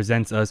life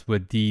presents us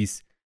with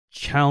these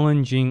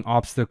challenging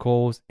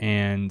obstacles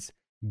and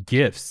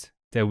gifts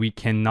that we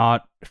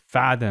cannot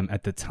fathom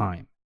at the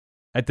time.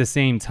 At the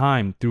same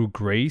time, through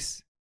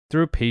grace,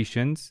 through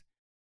patience,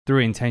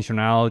 through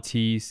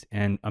intentionalities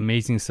and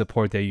amazing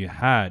support that you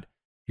had,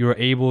 you were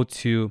able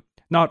to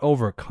not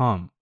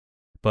overcome,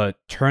 but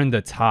turn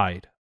the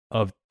tide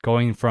of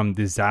going from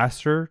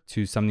disaster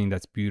to something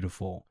that's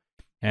beautiful.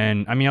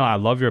 And I mean, I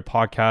love your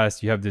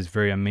podcast. You have this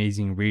very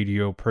amazing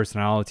radio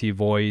personality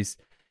voice,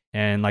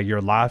 and like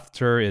your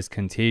laughter is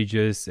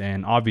contagious,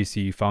 and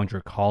obviously you found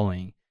your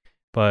calling.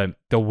 But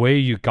the way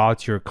you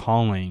got your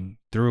calling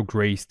through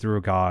grace,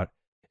 through God,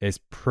 is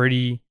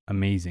pretty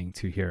amazing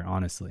to hear,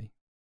 honestly.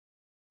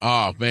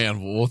 Oh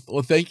man.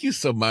 Well, thank you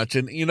so much.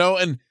 And,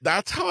 and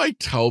that's how I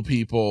tell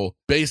people,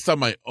 based on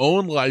my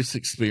own life's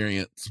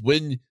experience,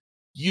 when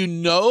you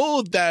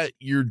know that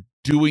you're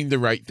doing the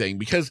right thing,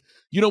 because,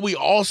 we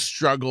all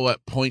struggle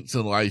at points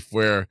in life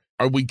where,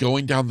 are we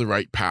going down the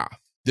right path?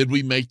 Did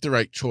we make the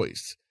right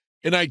choice?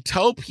 And I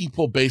tell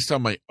people, based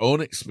on my own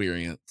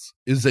experience,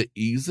 is it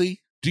easy?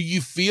 Do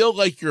you feel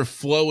like you're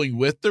flowing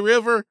with the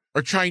river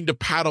or trying to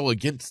paddle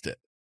against it?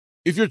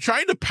 If you're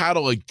trying to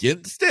paddle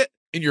against it,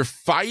 and you're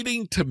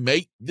fighting to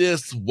make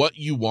this what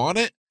you want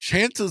it,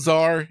 chances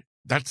are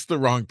that's the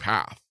wrong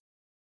path.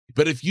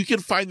 But if you can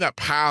find that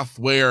path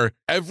where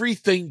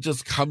everything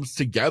just comes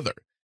together,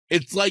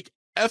 it's like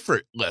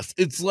effortless.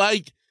 It's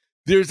like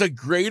there's a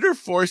greater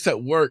force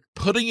at work,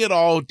 putting it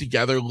all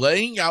together,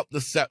 laying out the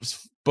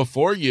steps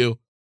before you,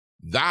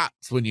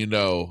 that's when you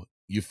know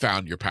you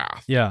found your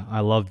path. Yeah,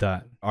 I love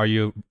that. Are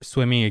you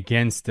swimming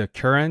against the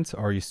current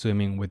or are you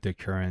swimming with the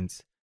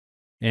current?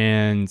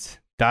 And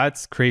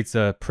that creates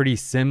a pretty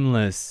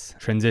seamless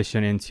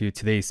transition into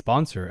today's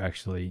sponsor,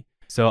 actually.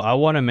 So I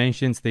want to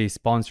mention today's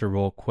sponsor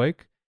real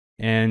quick.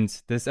 And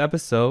this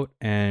episode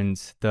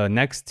and the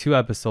next 2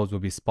 episodes will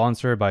be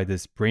sponsored by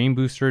this brain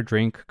booster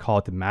drink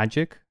called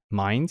Magic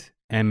Mind,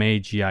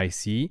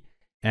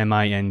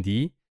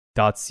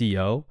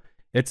 MAGICMIND.co.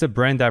 It's a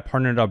brand that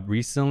partnered up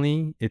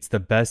recently. It's the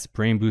best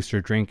brain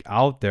booster drink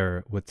out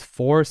there with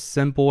 4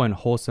 simple and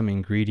wholesome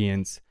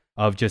ingredients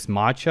of just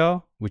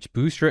matcha, which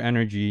boost your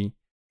energy,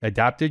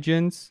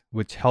 adaptogens,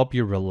 which help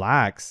you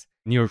relax,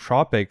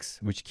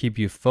 neurotropics, which keep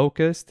you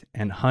focused,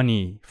 and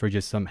honey for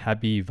just some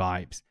happy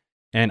vibes.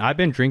 And I've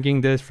been drinking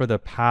this for the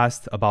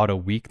past about a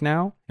week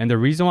now. And the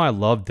reason why I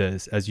love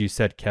this, as you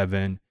said,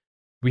 Kevin,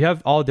 we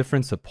have all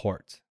different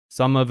support.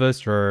 Some of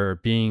us are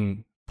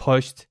being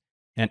pushed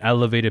and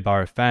elevated by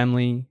our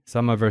family.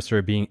 Some of us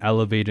are being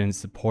elevated and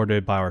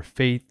supported by our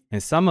faith.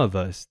 And some of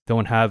us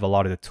don't have a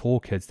lot of the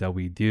toolkits that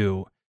we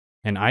do.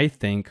 And I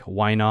think,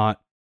 why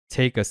not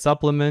take a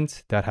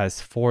supplement that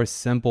has 4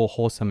 simple,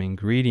 wholesome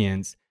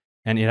ingredients,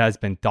 and it has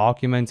been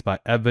documented by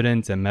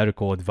evidence and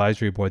medical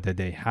advisory board that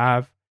they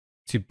have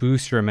to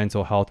boost your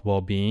mental health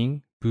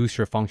well-being, boost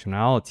your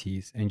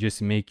functionalities, and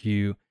just make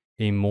you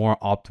a more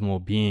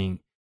optimal being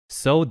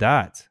so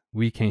that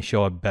we can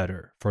show up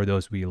better for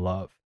those we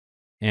love.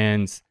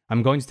 And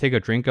I'm going to take a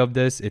drink of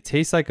this. It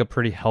tastes like a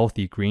pretty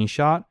healthy green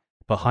shot,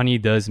 but honey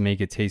does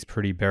make it taste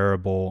pretty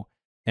bearable.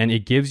 And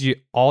it gives you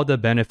all the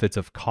benefits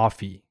of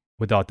coffee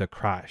without the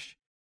crash.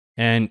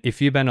 And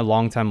if you've been a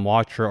long-time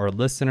watcher or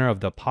listener of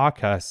the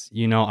podcast,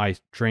 you know I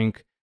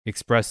drink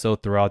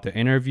espresso throughout the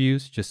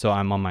interviews just so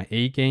I'm on my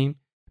A game.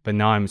 But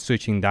now I'm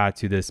switching that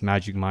to this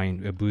Magic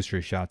Mind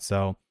booster shot.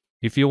 So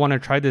if you want to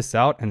try this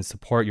out and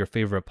support your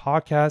favorite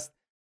podcast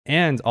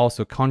and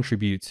also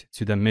contribute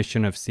to the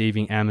mission of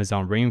saving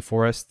Amazon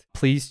rainforest,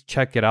 please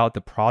check it out,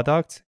 the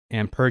product,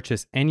 and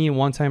purchase any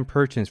one-time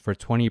purchase for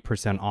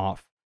 20%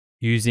 off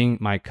using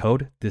my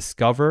code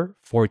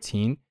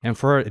DISCOVER14. And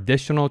for an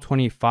additional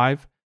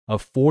 25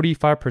 of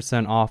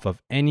 45% off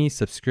of any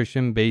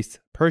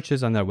subscription-based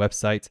purchase on their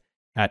website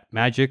at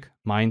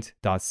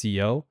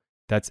magicmind.co.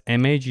 That's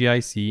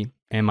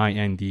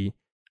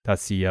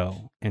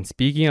MAGICMIND.co. And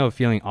speaking of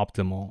feeling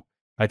optimal,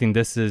 I think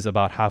this is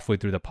about halfway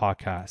through the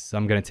podcast. So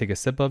I'm going to take a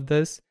sip of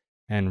this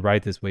and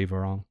ride this wave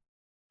around.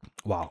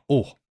 Wow.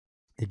 Oh,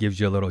 it gives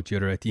you a little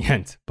jitter at the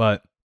end.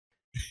 But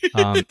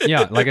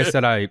yeah, like I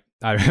said, I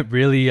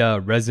really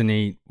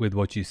resonate with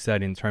what you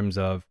said in terms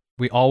of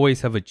we always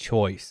have a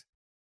choice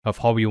of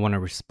how we want to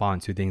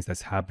respond to things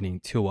that's happening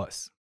to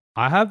us.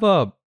 I have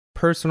a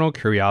personal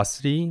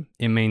curiosity.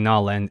 It may not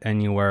land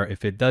anywhere.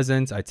 If it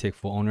doesn't, I take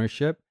full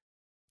ownership.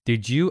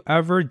 Did you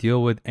ever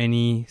deal with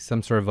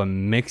some sort of a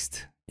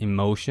mixed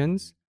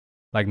emotions,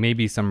 like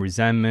maybe some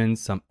resentment,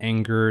 some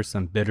anger,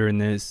 some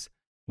bitterness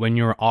when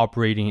you're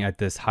operating at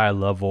this high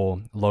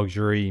level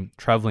luxury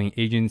traveling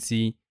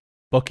agency,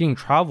 booking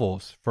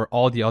travels for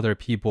all the other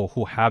people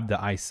who have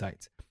the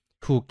eyesight,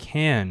 who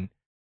can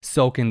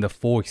soak in the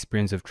full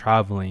experience of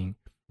traveling?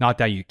 Not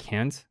that you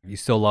can't, you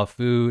still love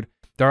food.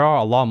 There are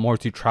a lot more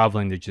to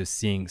traveling than just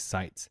seeing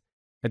sights.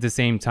 At the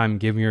same time,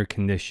 given your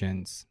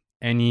conditions,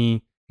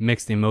 any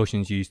mixed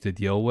emotions you used to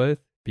deal with,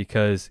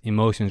 because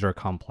emotions are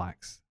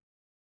complex.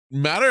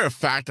 Matter of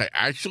fact, I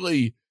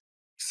actually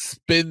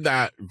spin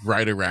that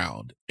right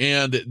around.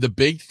 And the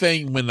big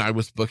thing when I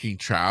was booking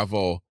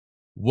travel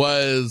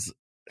was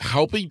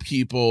helping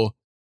people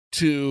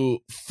to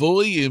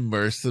fully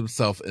immerse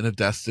themselves in a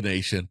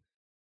destination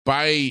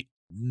by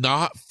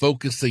not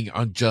focusing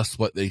on just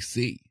what they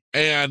see.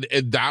 And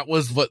that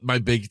was what my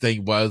big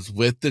thing was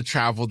with the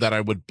travel that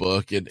I would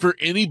book. And for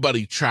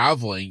anybody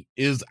traveling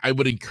is I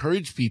would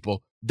encourage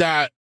people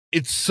that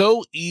it's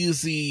so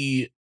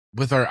easy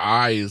with our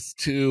eyes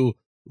to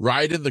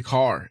ride in the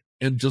car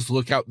and just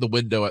look out the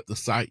window at the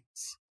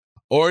sights,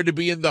 or to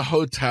be in the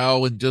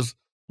hotel and just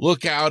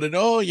look out and,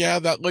 oh yeah,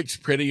 that looks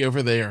pretty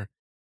over there.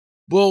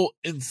 Well,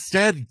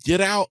 instead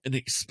get out and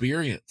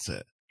experience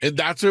it. And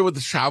that's where with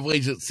the travel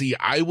agency,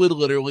 I would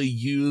literally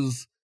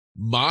use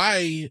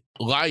my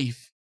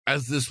life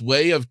as this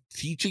way of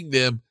teaching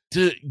them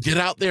to get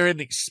out there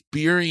and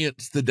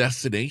experience the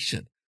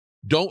destination.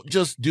 Don't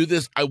just do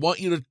this. I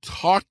want you to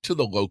talk to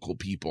the local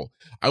people.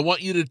 I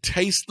want you to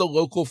taste the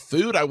local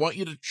food. I want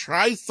you to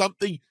try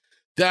something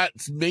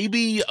that's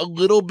maybe a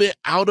little bit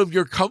out of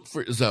your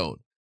comfort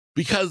zone.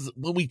 Because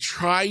when we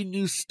try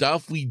new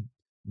stuff, we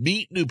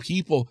meet new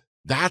people.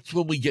 That's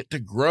when we get to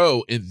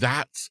grow. And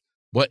that's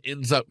what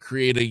ends up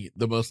creating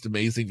the most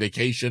amazing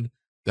vacation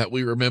that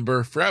we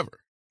remember forever.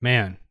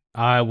 Man,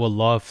 I would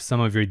love some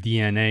of your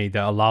DNA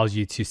that allows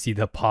you to see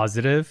the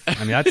positive.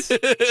 I mean, that's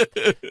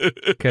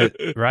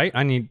right.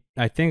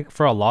 I think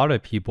for a lot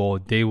of people,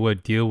 they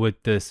would deal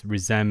with this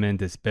resentment,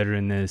 this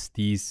bitterness,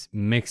 these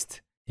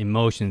mixed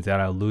emotions that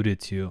I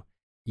alluded to.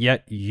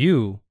 Yet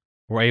you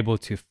were able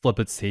to flip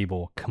its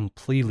table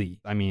completely.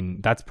 I mean,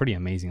 that's pretty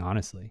amazing,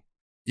 honestly.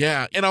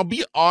 Yeah. And I'll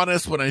be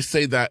honest when I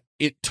say that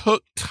it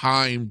took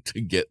time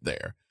to get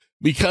there,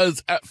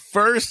 because at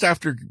first,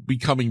 after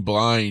becoming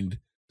blind,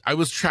 I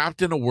was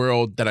trapped in a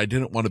world that I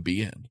didn't want to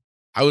be in.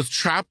 I was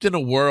trapped in a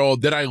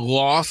world that I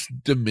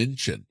lost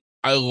dimension.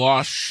 I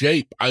lost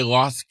shape. I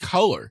lost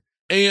color.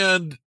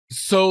 And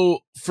so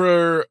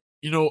for,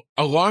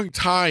 a long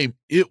time,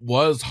 it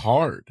was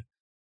hard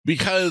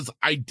because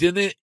I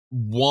didn't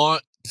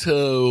want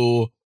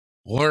to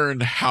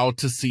learn how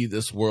to see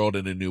this world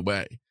in a new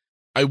way.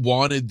 I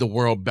wanted the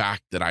world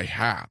back that I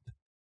had.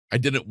 I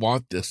didn't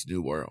want this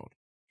new world.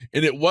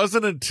 And it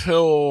wasn't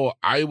until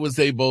I was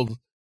able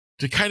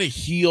to kind of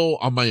heal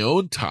on my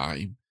own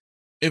time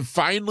and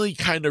finally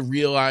kind of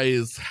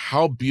realize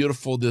how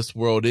beautiful this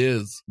world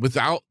is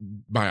without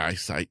my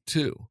eyesight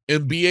too.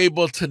 And be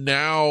able to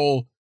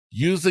now,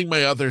 using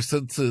my other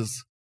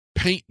senses,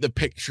 paint the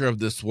picture of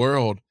this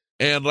world.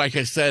 And like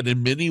I said,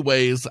 in many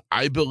ways,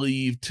 I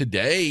believe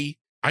today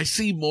I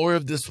see more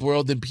of this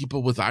world than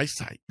people with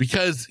eyesight,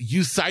 because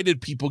you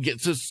sighted people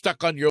get so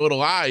stuck on your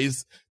little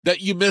eyes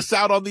that you miss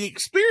out on the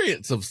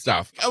experience of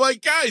stuff. I'm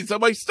like, guys,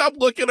 stop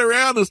looking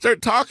around and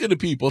start talking to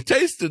people,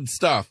 tasting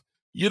stuff,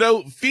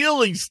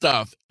 feeling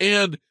stuff,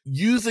 and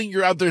using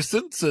your other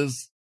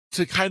senses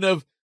to kind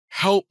of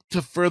help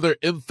to further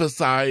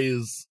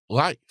emphasize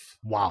life.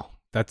 Wow.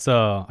 That's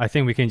I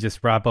think we can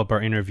just wrap up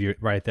our interview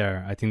right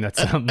there. I think that's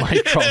a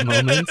micro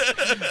moment,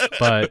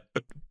 but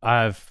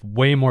I have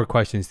way more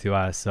questions to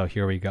ask. So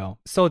here we go.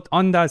 So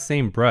on that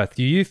same breath,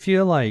 do you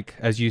feel like,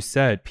 as you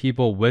said,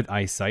 people with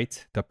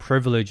eyesight, the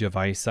privilege of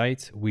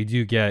eyesight, we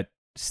do get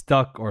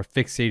stuck or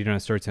fixated on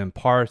certain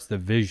parts, the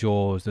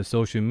visuals, the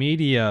social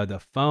media, the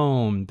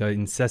phone, the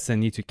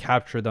incessant need to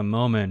capture the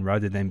moment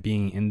rather than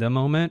being in the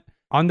moment?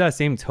 On that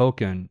same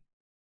token,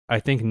 I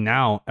think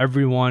now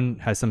everyone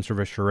has some sort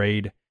of a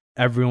charade.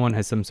 Everyone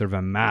has some sort of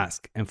a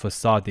mask and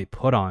facade they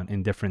put on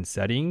in different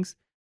settings.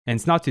 And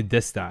it's not to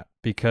diss that,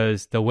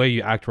 because the way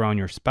you act around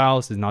your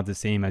spouse is not the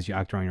same as you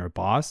act around your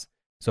boss.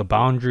 So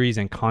boundaries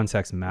and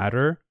context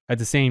matter. At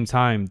the same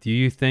time, do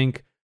you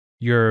think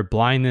your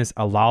blindness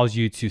allows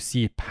you to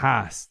see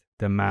past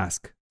the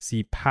mask,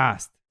 see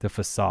past the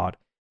facade,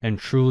 and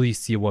truly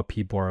see what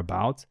people are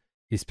about,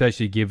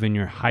 especially given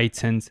your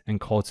heightened and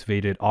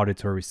cultivated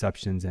auditory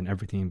receptions and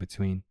everything in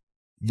between?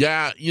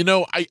 Yeah,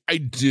 I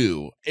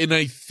do. And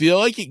I feel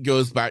like it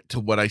goes back to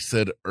what I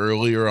said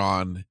earlier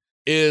on,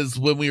 is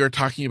when we were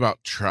talking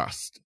about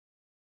trust.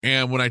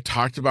 And when I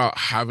talked about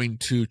having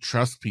to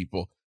trust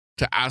people,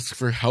 to ask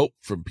for help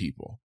from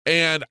people.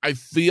 And I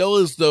feel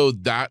as though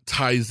that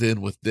ties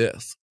in with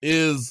this,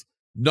 is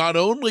not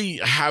only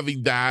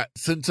having that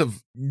sense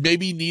of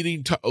maybe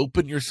needing to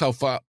open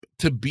yourself up,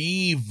 to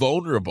be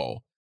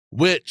vulnerable,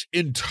 which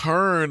in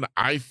turn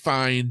I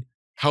find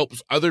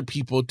helps other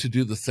people to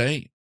do the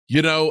same.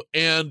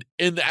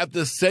 And at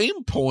the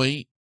same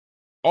point,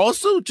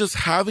 also just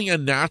having a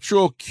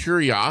natural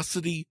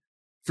curiosity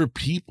for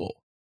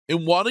people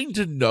and wanting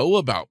to know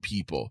about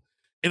people.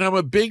 And I'm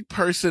a big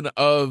person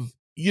of,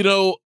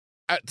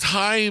 at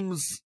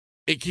times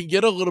it can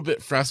get a little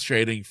bit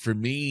frustrating for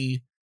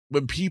me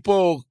when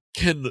people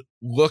can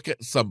look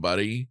at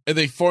somebody and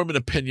they form an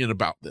opinion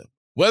about them,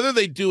 whether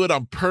they do it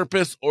on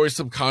purpose or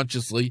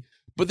subconsciously.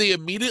 But they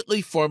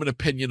immediately form an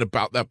opinion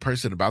about that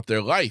person, about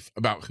their life,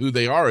 about who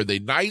they are. Are they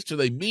nice? Are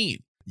they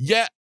mean?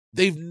 Yet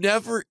they've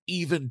never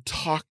even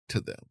talked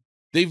to them.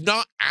 They've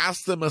not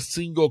asked them a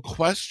single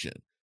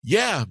question.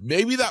 Yeah,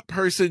 maybe that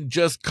person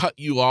just cut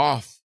you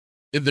off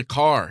in the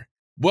car.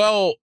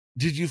 Well,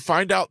 did you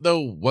find out,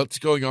 though, what's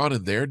going on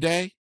in their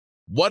day?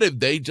 What have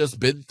they just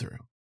been through?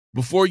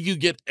 Before you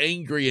get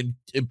angry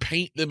and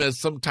paint them as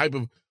some type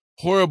of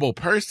horrible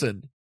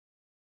person,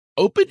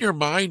 open your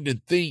mind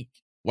and think,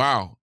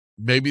 wow,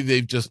 maybe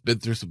they've just been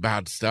through some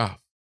bad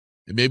stuff.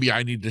 And maybe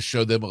I need to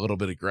show them a little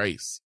bit of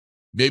grace.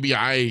 Maybe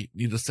I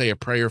need to say a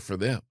prayer for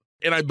them.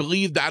 And I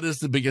believe that is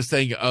the biggest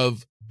thing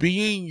of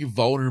being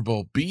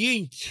vulnerable,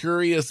 being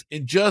curious,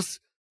 and just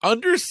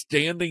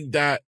understanding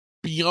that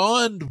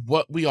beyond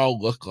what we all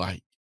look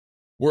like,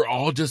 we're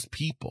all just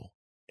people.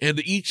 And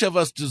each of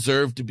us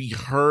deserve to be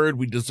heard.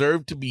 We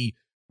deserve to be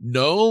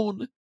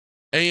known.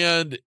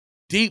 And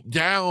deep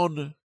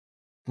down,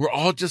 we're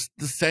all just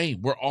the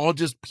same. We're all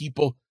just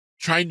people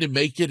trying to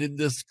make it in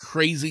this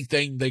crazy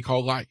thing they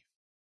call life.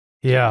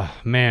 Yeah,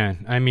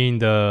 man. I mean,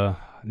 the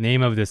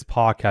name of this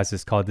podcast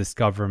is called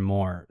Discover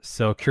More.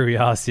 So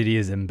curiosity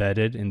is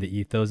embedded in the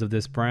ethos of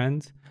this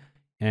brand.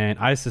 And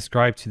I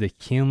subscribe to the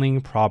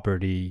healing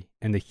property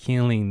and the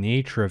healing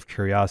nature of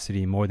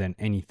curiosity more than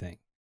anything.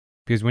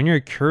 Because when you're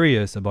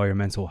curious about your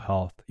mental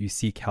health, you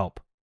seek help.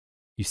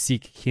 You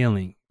seek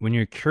healing. When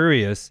you're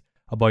curious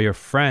about your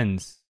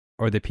friends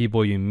or the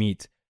people you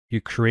meet, you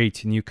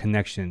create new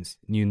connections,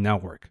 new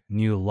network,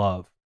 new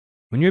love.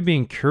 When you're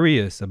being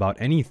curious about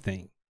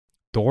anything,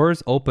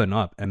 doors open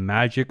up and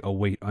magic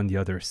await on the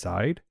other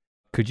side.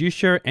 Could you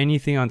share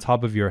anything on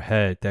top of your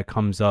head that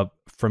comes up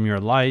from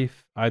your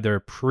life, either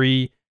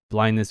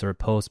pre-blindness or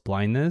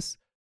post-blindness,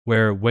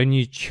 where when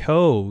you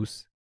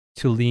chose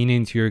to lean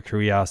into your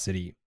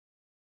curiosity,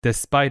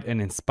 despite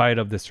and in spite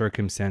of the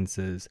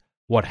circumstances,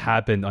 what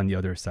happened on the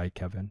other side,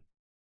 Kevin?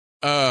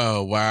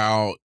 Oh,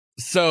 wow.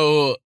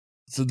 So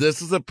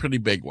this is a pretty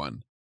big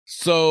one.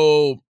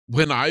 So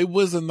when I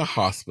was in the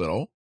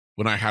hospital,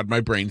 when I had my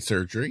brain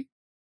surgery,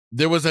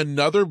 there was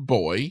another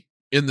boy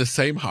in the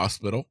same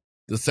hospital,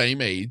 the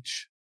same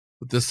age,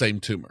 with the same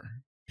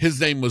tumor.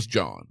 His name was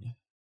John.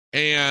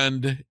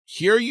 And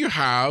here you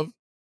have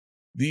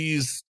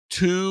these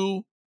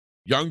two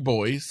young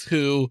boys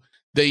who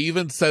they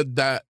even said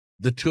that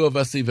the two of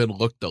us even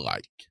looked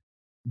alike.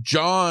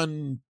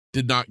 John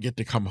did not get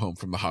to come home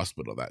from the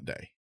hospital that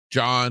day.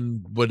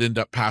 John would end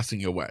up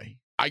passing away.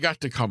 I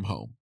got to come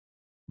home.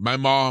 My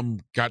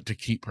mom got to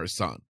keep her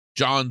son.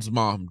 John's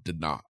mom did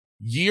not.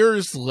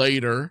 Years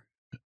later,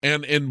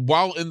 and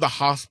while in the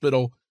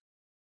hospital,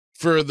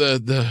 for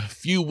the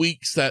few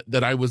weeks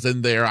that I was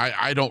in there,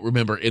 I don't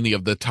remember any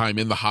of the time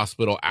in the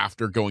hospital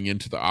after going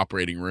into the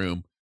operating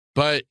room.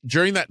 But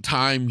during that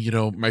time,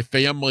 my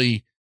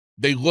family,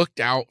 they looked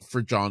out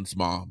for John's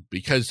mom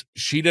because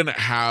she didn't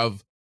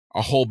have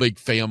a whole big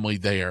family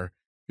there.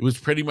 It was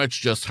pretty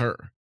much just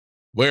her,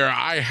 where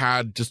I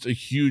had just a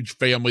huge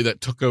family that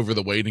took over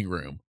the waiting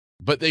room.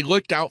 But they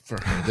looked out for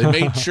her. They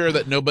made sure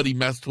that nobody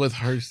messed with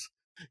her.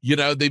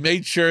 They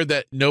made sure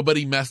that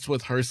nobody messed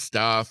with her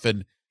stuff.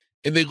 And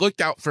they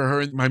looked out for her.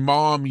 And my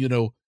mom,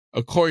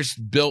 of course,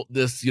 built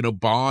this,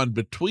 bond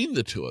between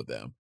the two of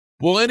them.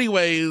 Well,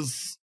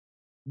 anyways,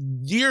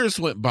 years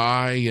went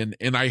by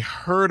and I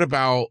heard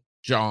about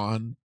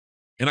John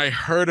and I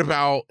heard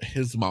about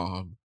his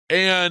mom.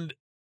 And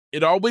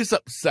it always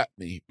upset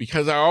me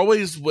because I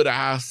always would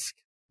ask,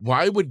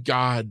 why would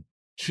God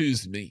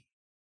choose me?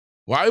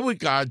 Why would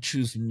God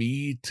choose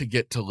me to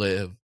get to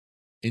live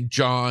and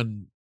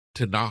John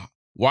to not?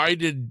 Why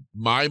did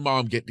my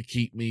mom get to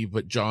keep me,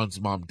 but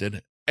John's mom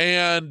didn't?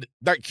 And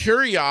that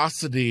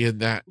curiosity and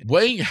that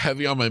weighing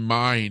heavy on my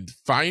mind,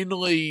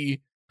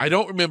 finally, I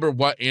don't remember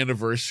what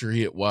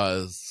anniversary it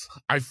was.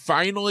 I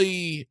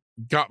finally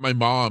got my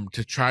mom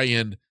to try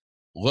and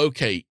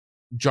locate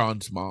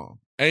John's mom.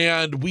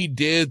 And we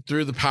did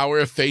through the power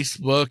of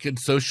Facebook and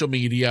social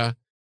media.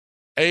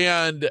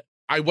 And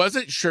I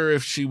wasn't sure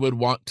if she would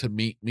want to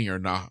meet me or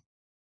not,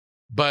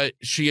 but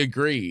she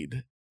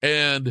agreed.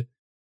 And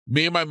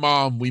me and my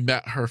mom, we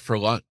met her for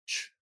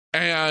lunch.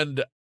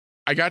 And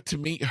I got to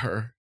meet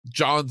her,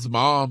 John's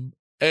mom.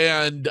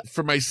 And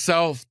for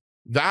myself,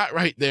 that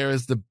right there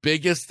is the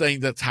biggest thing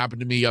that's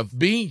happened to me, of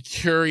being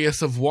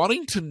curious, of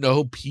wanting to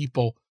know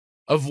people,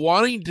 of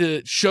wanting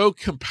to show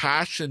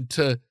compassion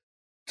to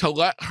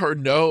let her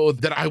know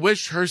that I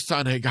wish her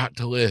son had got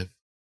to live.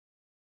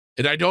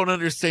 And I don't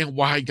understand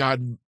why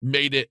God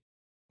made it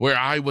where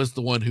I was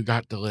the one who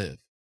got to live.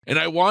 And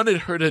I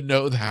wanted her to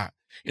know that.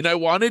 And I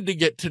wanted to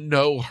get to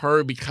know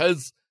her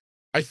because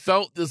I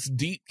felt this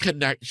deep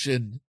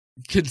connection,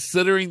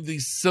 considering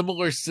these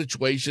similar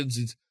situations,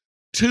 these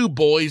two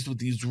boys with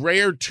these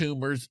rare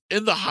tumors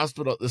in the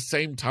hospital at the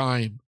same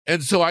time.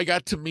 And so I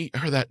got to meet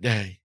her that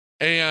day.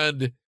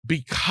 And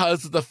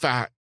because of the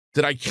fact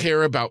that I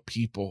care about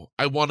people,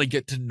 I want to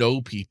get to know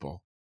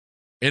people.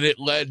 And it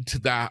led to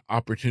that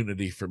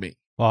opportunity for me.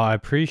 Well, I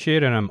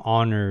appreciate and I'm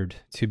honored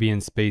to be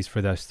in space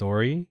for that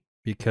story,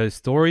 because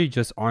stories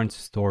just aren't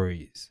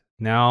stories.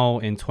 Now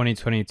in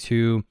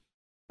 2022,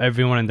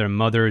 everyone and their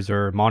mothers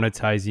are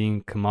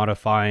monetizing,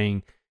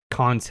 commodifying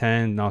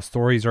content. Now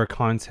stories are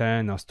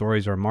content. Now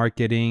stories are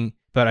marketing.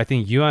 But I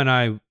think you and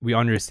I, we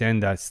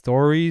understand that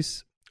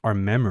stories are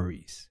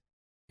memories.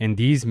 And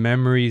these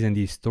memories and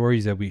these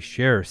stories that we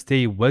share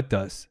stay with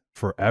us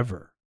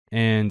forever.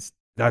 And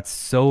that's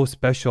so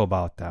special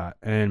about that.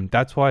 And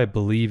that's why I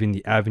believe in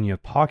the avenue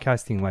of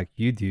podcasting like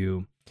you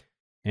do.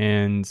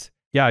 And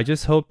yeah, I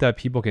just hope that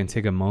people can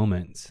take a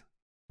moment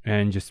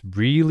and just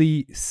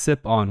really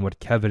sip on what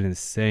Kevin is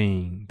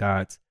saying,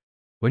 that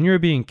when you're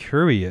being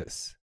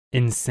curious,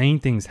 insane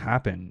things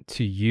happen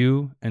to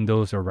you and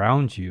those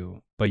around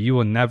you, but you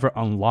will never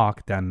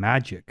unlock that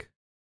magic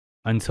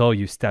until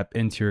you step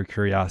into your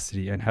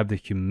curiosity and have the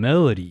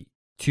humility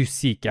to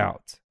seek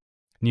out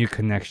new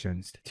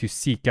connections, to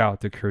seek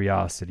out the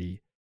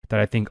curiosity that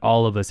I think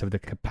all of us have the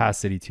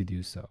capacity to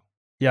do so.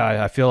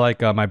 Yeah, I feel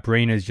like my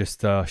brain is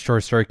just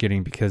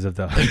short-circuiting because of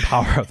the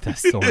power of that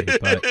story.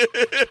 But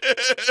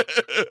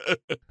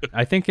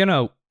I think,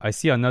 I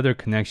see another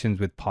connections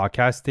with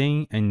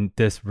podcasting and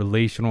this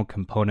relational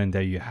component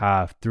that you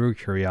have through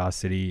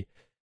curiosity.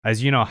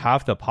 As you know,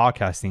 half the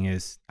podcasting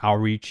is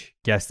outreach,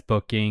 guest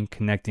booking,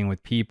 connecting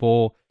with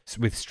people,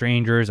 with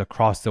strangers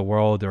across the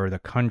world or the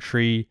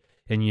country.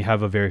 And you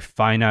have a very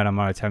finite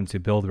amount of time to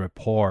build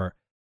rapport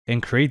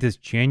and create this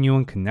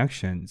genuine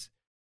connections.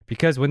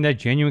 Because when that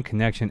genuine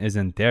connection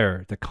isn't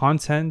there, the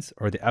content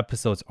or the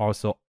episodes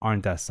also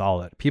aren't that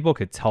solid. People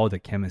could tell the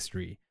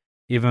chemistry,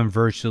 even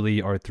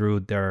virtually or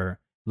through their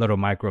little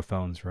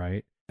microphones,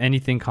 right?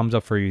 Anything comes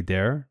up for you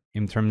there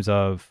in terms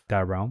of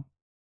that realm?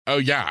 Oh,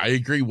 yeah, I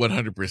agree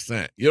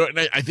 100%.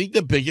 And I think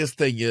the biggest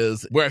thing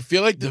is where I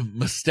feel like the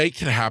mistake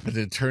can happen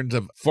in terms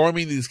of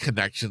forming these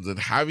connections and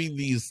having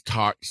these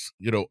talks,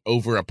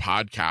 over a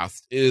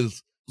podcast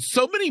is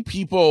so many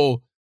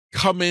people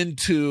come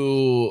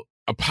into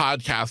a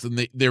podcast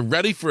and they're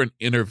ready for an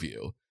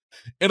interview.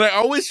 And I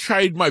always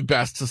tried my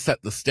best to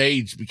set the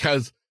stage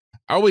because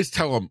I always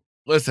tell them,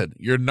 listen,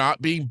 you're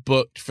not being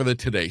booked for the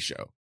Today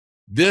Show.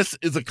 This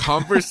is a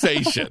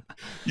conversation,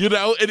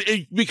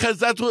 because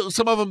that's what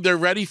some of them, they're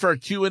ready for a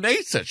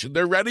Q&A session.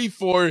 They're ready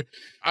for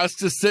us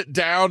to sit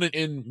down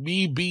and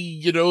me be,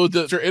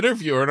 the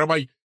interviewer. And I'm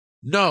like,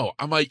 no,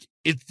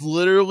 it's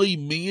literally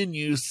me and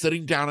you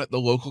sitting down at the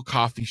local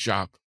coffee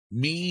shop,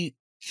 me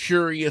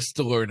curious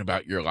to learn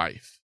about your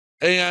life.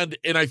 And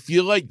I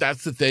feel like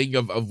that's the thing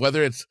of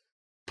whether it's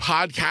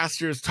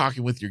podcasters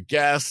talking with your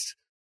guests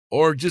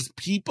or just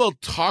people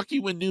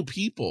talking with new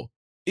people,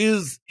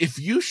 is if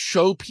you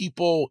show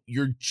people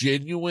your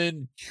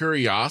genuine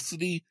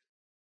curiosity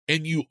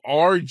and you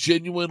are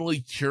genuinely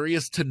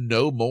curious to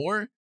know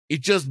more,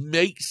 it just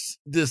makes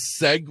this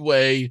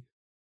segue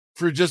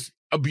for just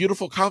a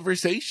beautiful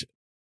conversation.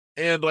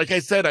 And like I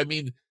said,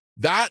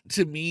 that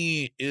to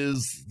me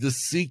is the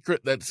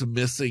secret that's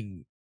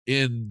missing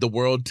in the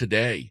world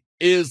today,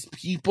 is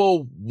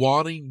people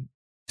wanting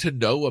to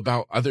know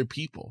about other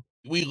people.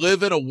 We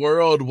live in a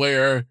world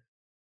where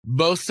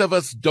most of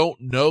us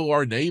don't know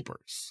our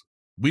neighbors.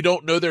 We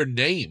don't know their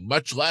name,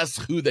 much less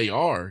who they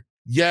are.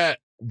 Yet,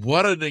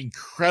 what an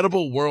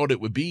incredible world it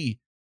would be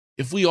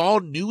if we all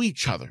knew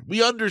each other.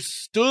 We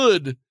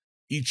understood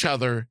each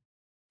other.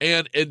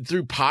 And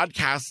through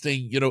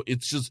podcasting,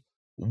 it's just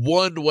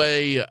one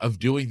way of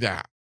doing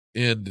that.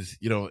 And,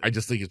 I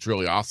just think it's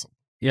really awesome.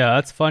 Yeah,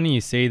 that's funny you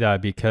say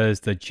that,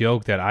 because the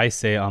joke that I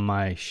say on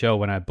my show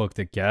when I booked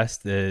a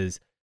guest is,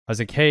 I was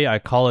like, hey, I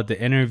call it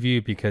the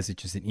interview because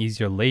it's just an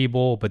easier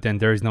label, but then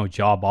there's no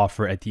job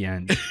offer at the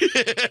end.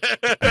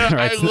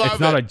 Right? It's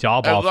not a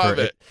job offer. Love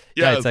it.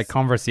 Yes. Yeah, it's like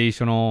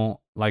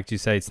conversational. Like you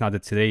say, it's not the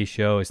Today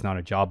Show. It's not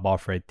a job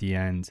offer at the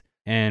end.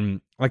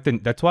 And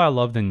that's why I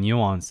love the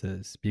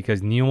nuances,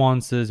 because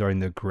nuances are in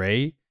the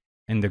gray.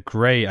 And the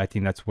gray, I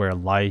think that's where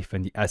life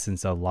and the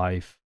essence of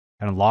life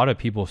and a lot of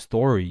people's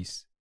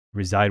stories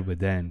reside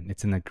within.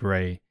 It's in the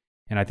gray.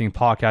 And I think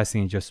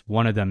podcasting is just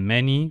one of the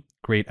many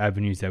great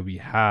avenues that we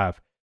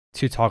have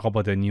to talk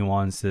about the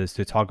nuances,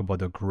 to talk about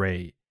the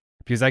gray.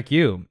 Because like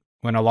you,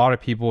 when a lot of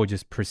people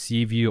just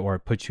perceive you or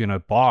put you in a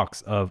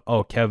box of,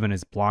 oh, Kevin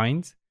is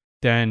blind,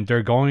 then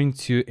they're going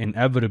to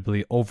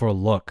inevitably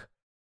overlook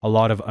a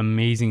lot of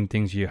amazing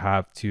things you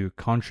have to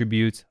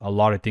contribute, a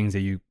lot of things that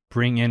you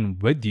bring in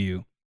with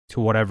you to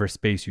whatever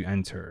space you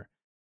enter.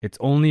 It's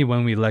only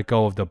when we let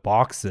go of the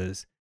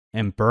boxes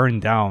and burn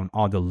down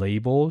all the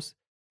labels,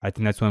 I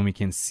think that's when we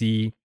can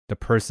see the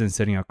person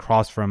sitting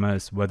across from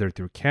us, whether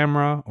through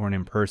camera or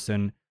in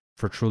person,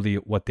 for truly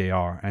what they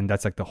are. And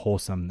that's like the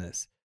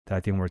wholesomeness that I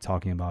think we're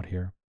talking about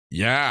here.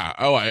 Yeah.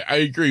 Oh, I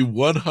agree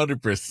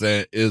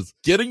 100%. Is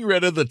getting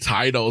rid of the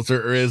titles,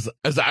 or as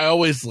I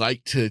always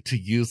like to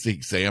use the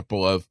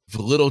example of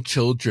little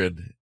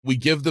children, we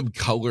give them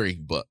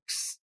coloring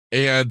books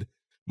and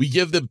we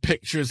give them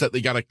pictures that they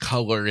got to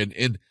color,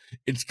 and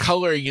it's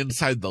coloring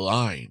inside the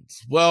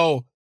lines.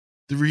 Well,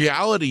 the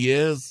reality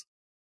is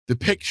the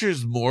picture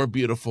is more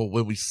beautiful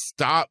when we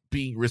stop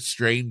being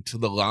restrained to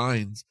the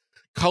lines,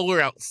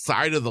 color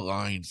outside of the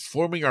lines,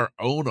 forming our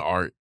own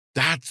art.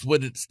 That's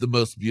when it's the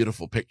most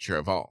beautiful picture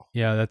of all.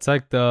 Yeah, that's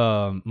like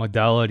the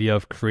modality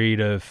of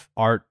creative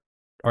art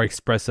or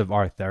expressive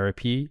art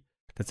therapy.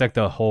 That's like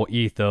the whole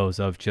ethos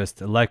of just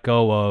let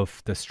go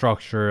of the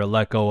structure,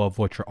 let go of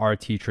what your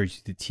art teacher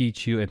used to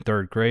teach you in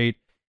third grade,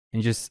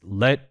 and just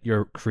let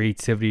your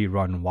creativity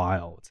run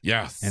wild.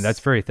 Yes. And that's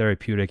very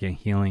therapeutic and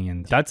healing.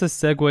 And that's a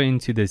segue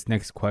into this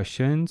next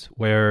question,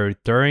 where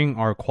during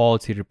our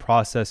qualitative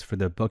process for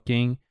the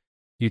booking,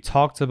 you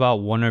talked about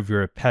one of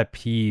your pet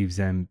peeves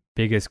and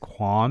biggest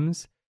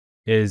qualms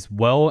is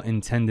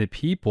well-intended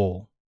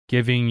people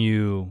giving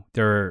you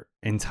their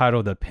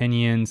entitled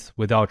opinions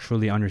without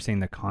truly understanding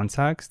the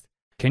context.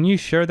 Can you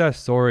share that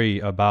story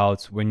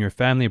about when your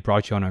family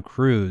brought you on a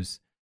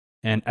cruise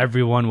and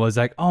everyone was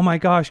like, oh my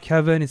gosh,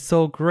 Kevin, it's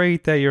so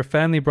great that your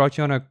family brought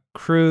you on a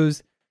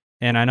cruise.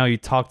 And I know you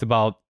talked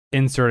about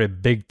insert a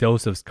big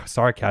dose of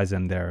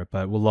sarcasm there,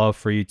 but we'd love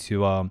for you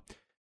to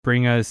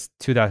bring us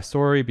to that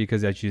story,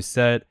 because as you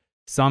said,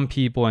 some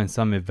people and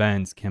some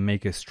events can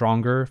make us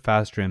stronger,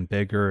 faster, and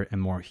bigger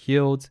and more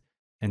healed.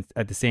 And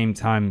at the same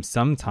time,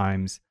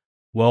 sometimes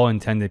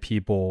well-intended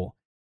people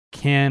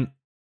can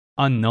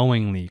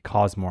unknowingly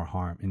cause more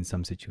harm in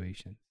some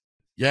situations.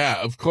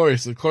 Yeah, of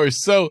course.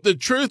 So the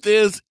truth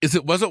is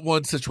it wasn't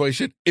one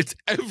situation. It's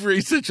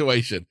every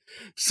situation.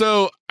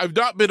 So I've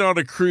not been on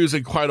a cruise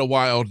in quite a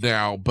while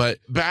now, but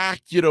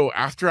back,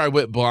 after I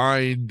went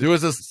blind, there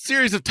was a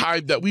series of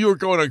time that we were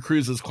going on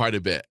cruises quite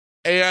a bit.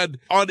 And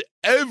on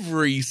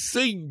every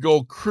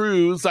single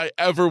cruise I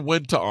ever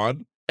went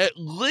on, at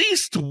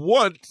least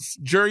once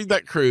during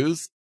that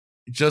cruise,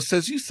 just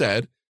as you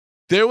said,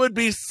 there would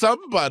be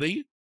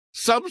somebody,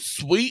 some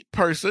sweet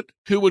person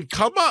who would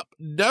come up,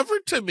 never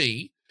to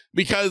me,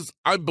 because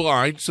I'm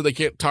blind, so they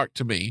can't talk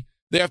to me.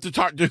 They have to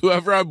talk to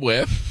whoever I'm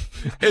with.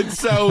 And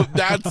so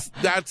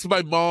that's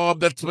my mom,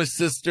 that's my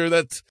sister,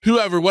 that's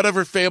whoever,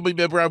 whatever family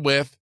member I'm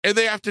with. And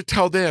they have to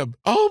tell them,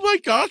 oh my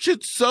gosh,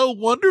 it's so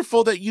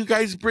wonderful that you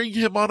guys bring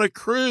him on a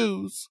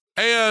cruise.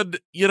 And,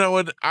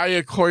 and I,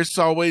 of course,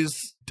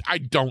 I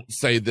don't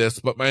say this,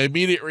 but my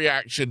immediate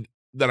reaction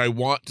that I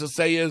want to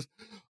say is,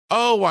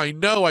 oh, I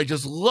know. I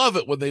just love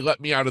it when they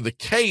let me out of the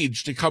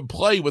cage to come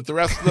play with the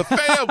rest of the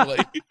family.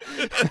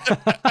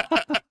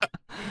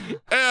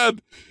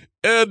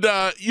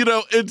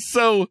 And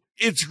so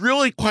it's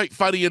really quite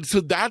funny. And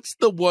so that's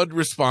the one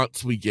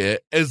response we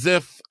get, as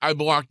if I'm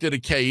locked in a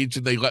cage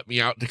and they let me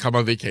out to come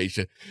on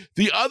vacation.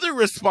 The other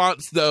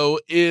response, though,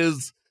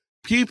 is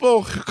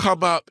people who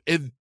come up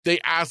and they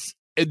ask,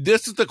 and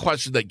this is the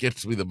question that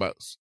gets me the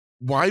most.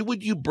 Why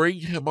would you bring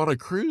him on a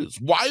cruise?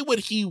 Why would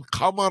he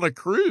come on a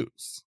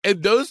cruise?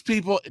 And those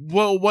people,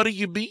 well, what do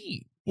you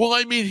mean? Well,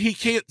 I mean, he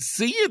can't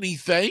see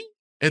anything.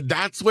 And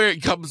that's where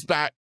it comes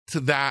back to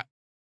that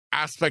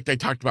aspect I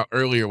talked about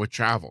earlier with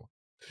travel,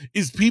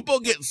 is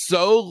people get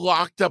so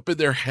locked up in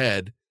their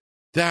head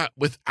that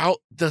without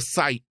the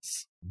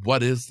sights,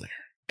 what is there?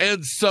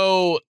 And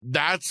so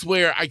that's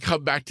where I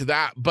come back to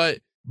that. But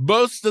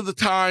most of the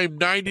time,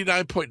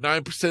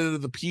 99.9%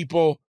 of the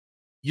people,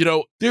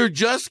 they're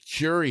just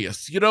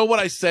curious. You know what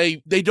I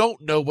say? They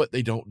don't know what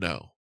they don't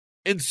know.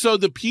 And so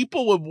the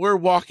people, when we're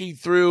walking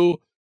through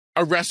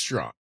a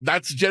restaurant,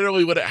 that's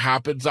generally when it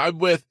happens. I'm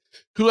with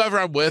whoever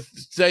I'm with,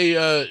 say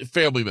a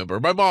family member,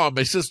 my mom,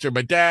 my sister,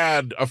 my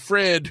dad, a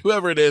friend,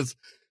 whoever it is.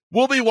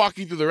 We'll be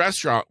walking through the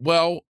restaurant.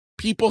 Well,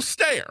 people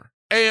stare.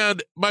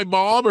 And my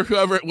mom, or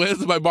whoever it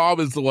was, my mom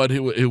is the one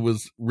who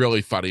was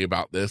really funny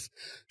about this.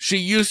 She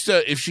used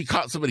to, if she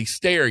caught somebody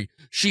staring,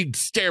 she'd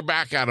stare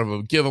back at them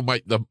and give them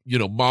like the,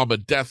 mama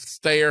death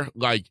stare.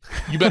 Like,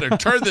 you better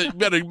turn you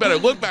better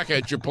look back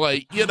at your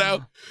plate,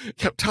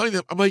 Kept telling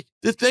them, I'm like,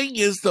 the thing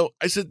is though,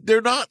 I said,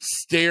 they're not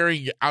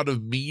staring out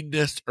of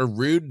meanness or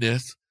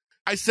rudeness.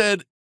 I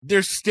said,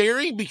 they're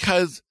staring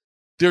because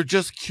they're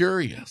just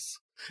curious.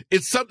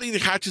 It's something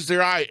that catches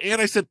their eye. And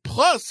I said,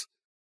 plus,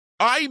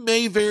 I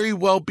may very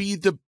well be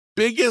the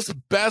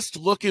biggest, best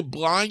looking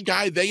blind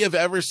guy they have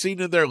ever seen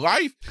in their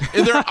life.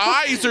 And their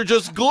eyes are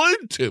just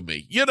glued to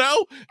me,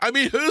 I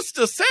mean, who's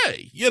to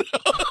say,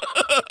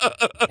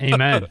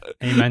 Amen.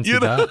 Amen to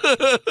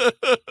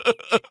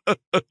that.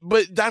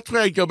 But that's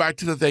where I go back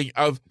to the thing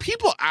of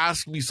people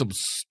ask me some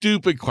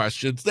stupid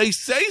questions. They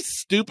say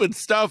stupid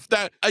stuff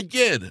that,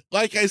 again,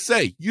 like I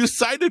say, you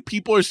sighted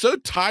people are so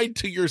tied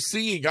to your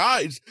seeing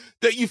eyes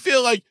that you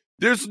feel like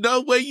there's no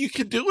way you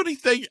can do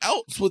anything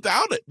else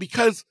without it.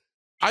 Because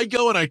I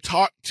go and I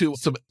talk to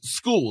some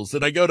schools,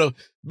 and I go to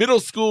middle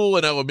school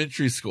and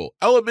elementary school.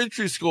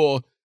 Elementary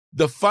school,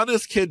 the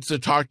funnest kids to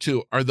talk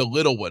to are the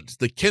little ones,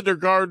 the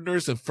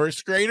kindergartners and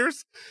first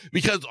graders,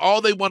 because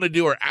all they want to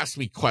do are ask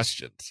me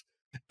questions.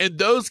 And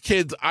those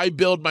kids, I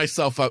build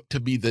myself up to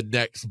be the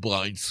next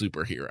blind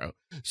superhero.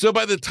 So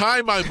by the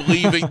time I'm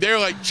leaving, they're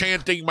like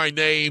chanting my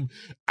name,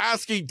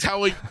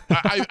 telling,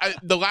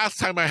 the last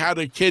time I had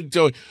a kid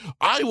going,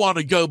 I want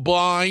to go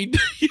blind,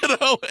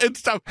 and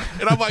stuff.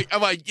 And I'm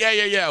like,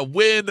 yeah,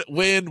 win,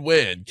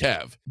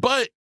 Kev.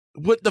 But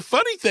what the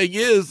funny thing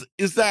is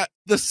that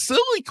the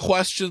silly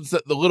questions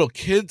that the little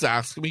kids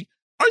ask me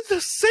are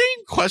the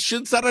same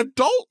questions that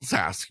adults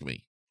ask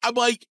me. I'm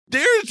like,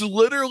 there's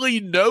literally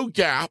no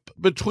gap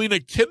between a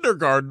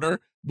kindergartner,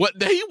 what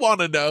they want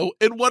to know,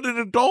 and what an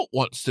adult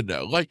wants to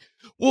know. Like,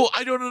 well,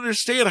 I don't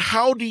understand.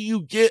 How do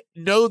you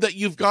know that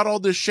you've got all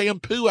this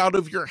shampoo out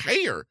of your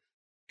hair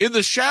in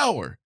the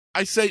shower?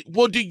 I say,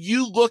 well, do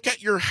you look at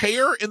your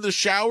hair in the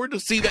shower to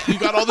see that you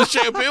got all the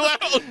shampoo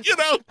out? And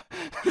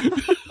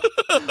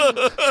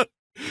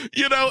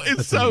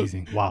That's so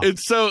amazing. Wow. And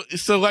so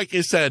like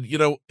I said,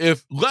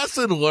 if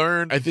lesson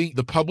learned, I think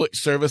the public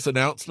service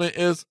announcement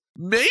is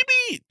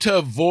maybe to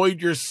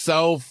avoid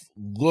yourself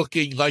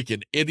looking like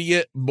an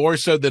idiot more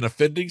so than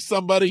offending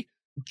somebody,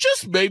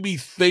 just maybe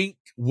think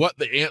what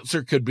the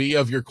answer could be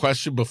of your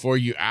question before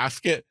you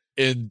ask it,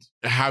 and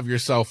have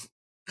yourself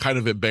kind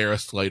of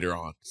embarrassed later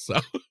on. So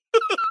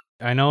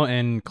I know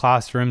in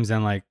classrooms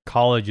and like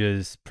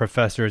colleges,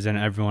 professors and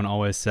everyone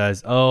always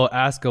says, oh,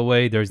 ask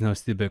away, there's no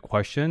stupid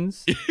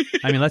questions.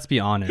 I mean, let's be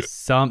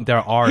honest. There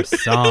are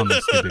some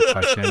stupid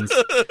questions.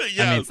 Yes.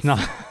 I mean, it's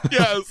not.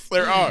 Yes,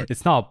 there are.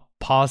 It's not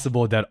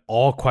possible that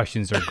all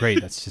questions are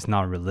great. That's just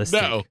not realistic.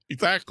 No,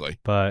 exactly.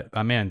 But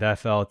man, that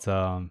felt,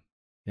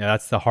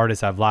 that's the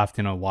hardest I've laughed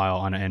in a while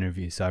on an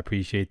interview. So I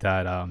appreciate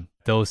that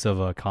dose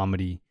of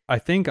comedy. I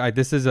think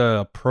this is an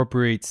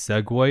appropriate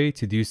segue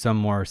to do some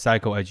more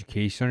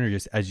psychoeducation, or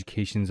just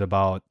educations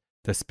about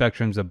the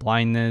spectrums of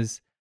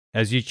blindness.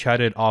 As you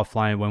chatted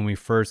offline when we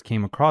first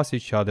came across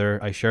each other,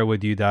 I shared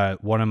with you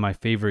that one of my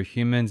favorite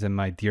humans and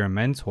my dear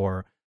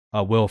mentor,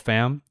 Will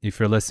Pham, if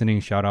you're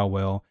listening, shout out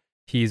Will.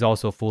 He's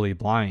also fully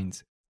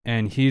blind.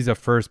 And he's the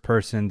first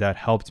person that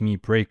helped me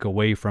break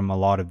away from a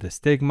lot of the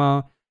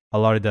stigma, a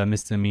lot of the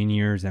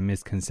misdemeanors and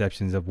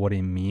misconceptions of what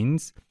it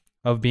means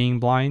of being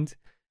blind.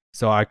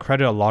 So I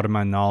credit a lot of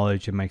my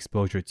knowledge and my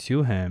exposure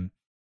to him.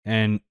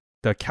 And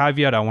the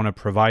caveat I want to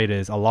provide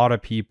is a lot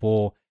of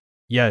people,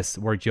 yes,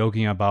 we're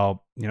joking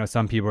about,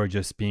 some people are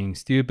just being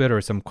stupid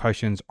or some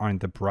questions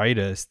aren't the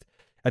brightest.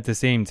 At the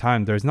same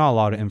time, there's not a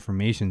lot of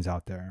information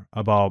out there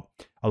about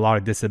a lot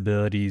of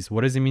disabilities.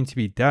 What does it mean to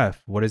be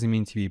deaf? What does it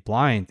mean to be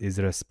blind? Is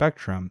it a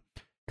spectrum?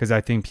 Because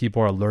I think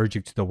people are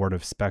allergic to the word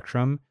of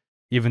spectrum,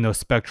 even though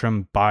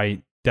spectrum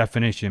by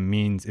definition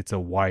means it's a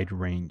wide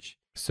range.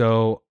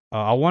 So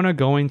I want to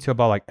go into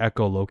about like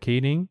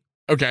echolocating.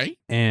 Okay.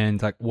 And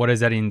like, what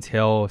does that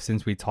entail?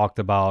 Since we talked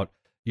about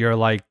you're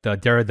like the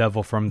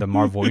Daredevil from the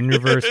Marvel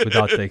Universe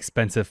without the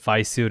expensive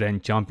fight suit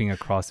and jumping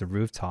across the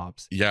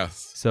rooftops.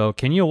 Yes. So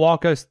can you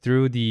walk us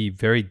through the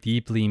very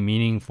deeply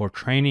meaningful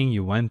training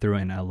you went through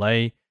in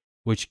LA,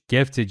 which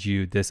gifted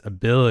you this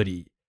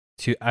ability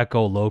to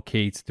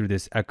echolocate through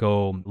this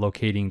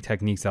echolocating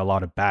techniques that a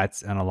lot of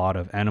bats and a lot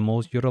of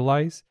animals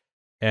utilize?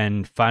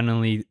 And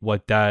finally,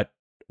 what that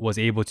was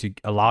able to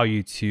allow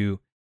you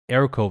to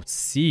air quote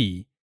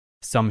see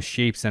some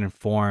shapes and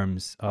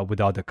forms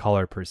without the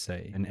color per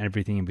se and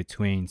everything in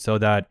between, so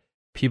that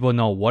people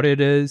know what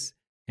it is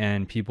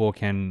and people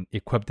can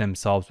equip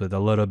themselves with a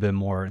little bit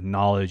more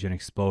knowledge and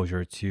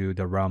exposure to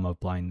the realm of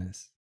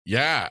blindness.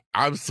 Yeah,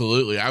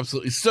 absolutely.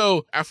 Absolutely.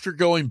 So after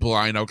going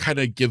blind, I'll kind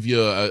of give you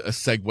a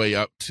segue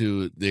up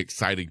to the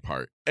exciting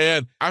part.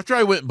 And after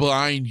I went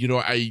blind,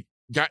 I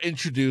got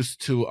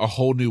introduced to a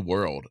whole new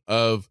world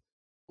of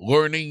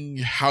learning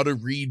how to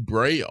read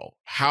Braille,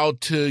 how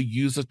to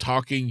use a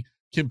talking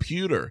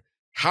computer,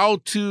 how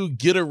to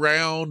get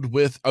around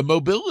with a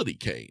mobility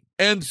cane.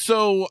 And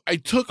so I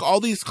took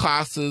all these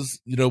classes,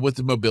 with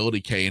the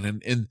mobility cane,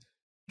 and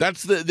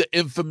that's the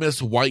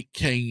infamous white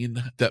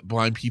cane that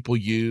blind people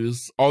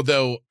use.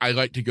 Although I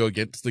like to go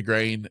against the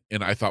grain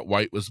and I thought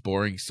white was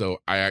boring. So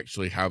I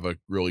actually have a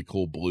really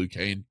cool blue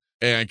cane,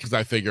 and because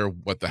I figure,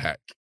 what the heck.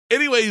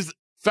 Anyways,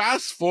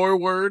 fast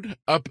forward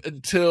up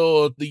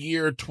until the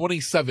year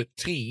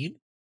 2017,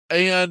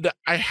 and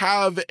I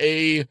have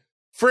a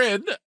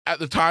friend at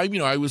the time,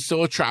 I was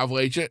still a travel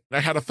agent. I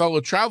had a fellow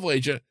travel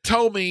agent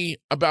tell me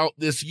about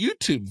this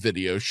YouTube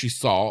video she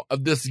saw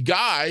of this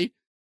guy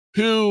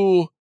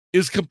who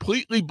is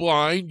completely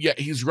blind, yet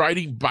he's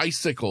riding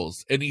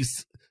bicycles and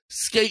he's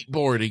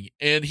skateboarding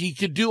and he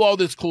can do all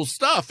this cool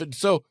stuff. And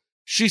so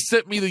she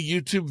sent me the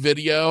YouTube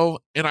video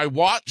and I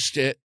watched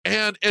it.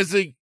 And as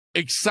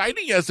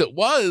exciting as it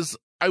was,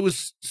 I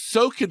was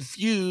so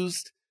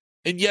confused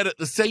and yet at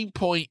the same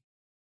point,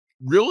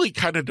 really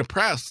kind of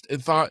depressed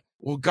and thought,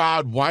 well,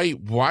 God,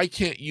 why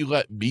can't you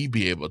let me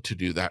be able to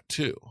do that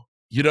too?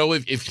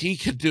 If he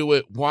can do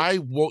it, why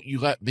won't you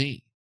let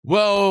me?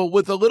 Well,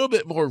 with a little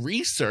bit more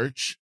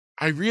research,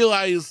 I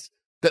realized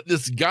that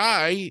this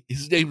guy,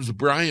 his name's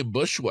Brian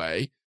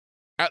Bushway,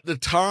 at the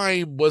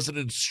time was an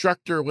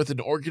instructor with an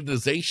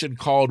organization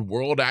called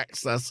World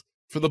Access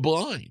for the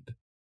Blind.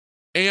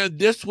 And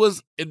this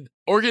was an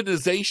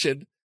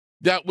organization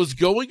that was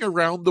going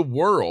around the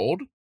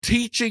world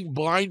teaching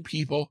blind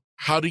people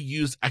how to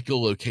use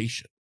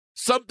echolocation.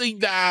 Something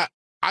that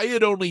I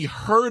had only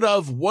heard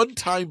of one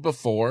time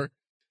before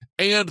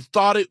and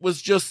thought it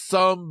was just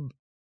some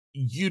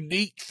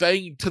unique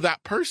thing to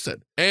that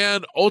person,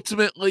 and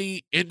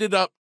ultimately ended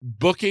up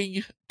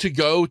booking to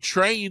go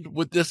train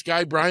with this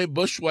guy, Brian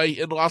Bushway,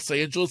 in Los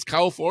Angeles,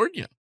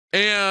 California.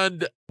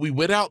 And we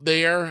went out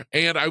there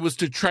and I was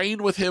to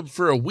train with him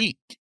for a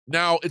week.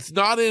 Now, it's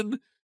not in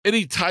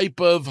any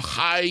type of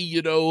high,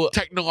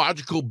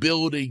 technological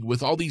building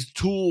with all these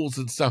tools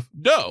and stuff.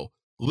 No,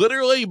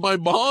 literally my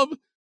mom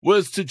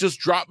was to just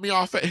drop me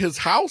off at his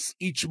house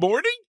each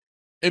morning,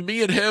 and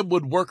me and him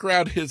would work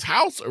around his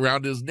house,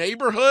 around his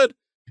neighborhood,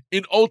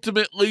 and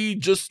ultimately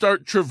just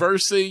start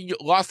traversing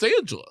Los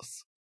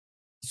Angeles.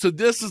 So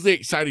this is the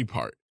exciting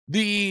part.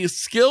 The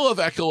skill of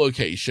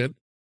echolocation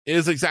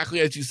is exactly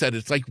as you said.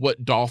 It's like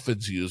what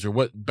dolphins use or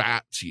what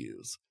bats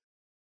use.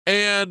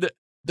 And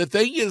the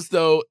thing is,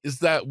 though, is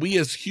that we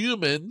as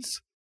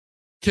humans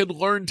can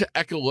learn to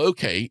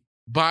echolocate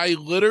by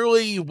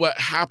literally what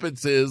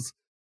happens is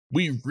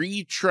we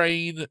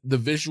retrain the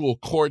visual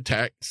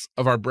cortex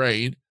of our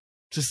brain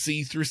to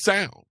see through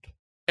sound.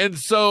 And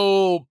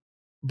so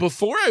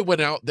before I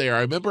went out there,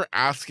 I remember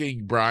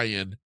asking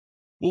Brian,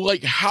 well,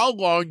 like, how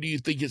long do you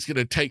think it's going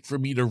to take for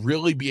me to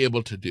really be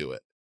able to do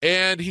it?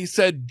 And he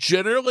said,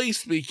 generally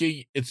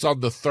speaking, it's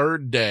on the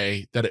third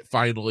day that it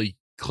finally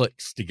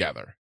clicks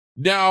together.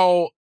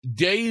 Now,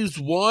 days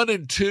 1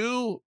 and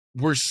 2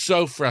 were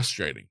so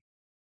frustrating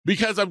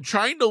because I'm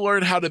trying to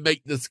learn how to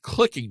make this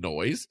clicking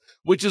noise,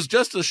 which is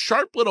just a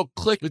sharp little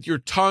click with your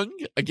tongue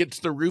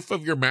against the roof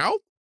of your mouth.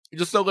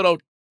 Just a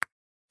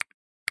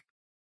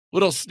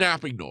little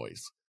snapping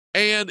noise.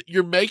 And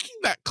you're making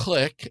that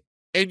click,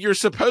 and you're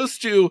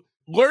supposed to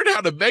learn how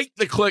to make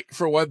the click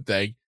for one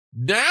thing.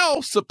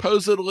 Now,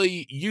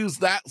 supposedly use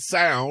that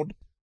sound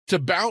to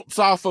bounce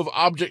off of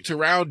objects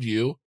around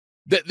you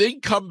that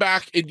then come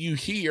back and you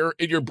hear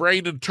and your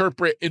brain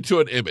interpret into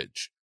an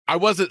image. I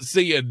wasn't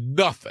seeing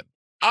nothing.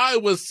 I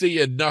was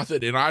seeing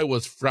nothing and I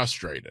was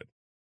frustrated.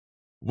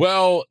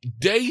 Well,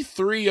 day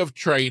 3 of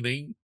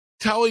training,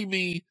 telling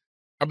me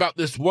about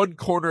this one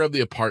corner of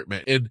the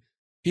apartment, and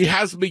he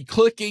has me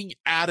clicking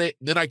at it,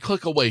 then I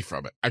click away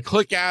from it. I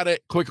click at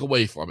it, click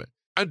away from it.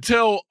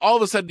 Until all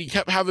of a sudden he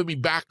kept having me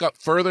back up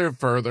further and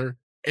further.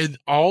 And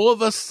all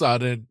of a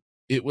sudden,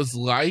 it was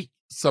like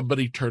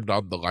somebody turned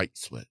on the light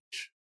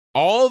switch.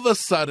 All of a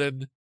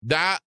sudden,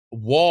 that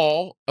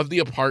wall of the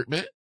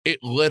apartment,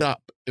 it lit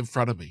up in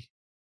front of me.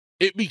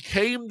 It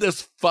became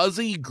this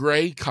fuzzy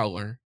gray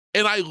color.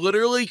 And I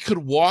literally could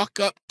walk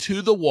up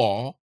to the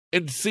wall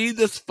and see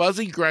this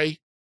fuzzy gray,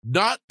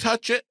 not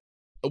touch it,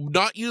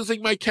 not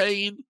using my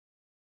cane,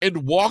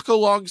 and walk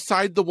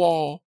alongside the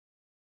wall,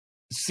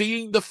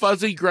 seeing the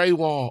fuzzy gray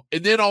wall.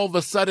 And then all of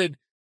a sudden,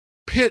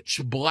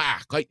 pitch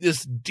black, like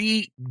this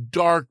deep,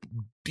 dark,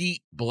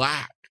 deep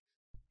black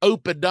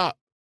opened up.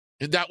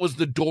 And that was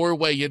the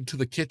doorway into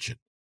the kitchen.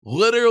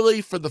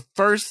 Literally for the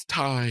first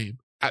time,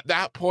 at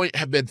that point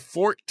had been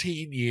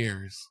 14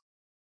 years.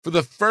 For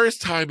the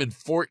first time in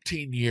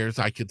 14 years,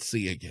 I could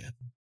see again,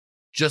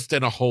 just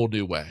in a whole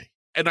new way.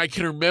 And I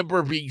can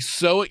remember being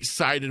so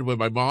excited when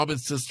my mom and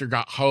sister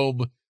got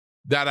home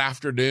that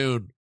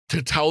afternoon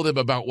to tell them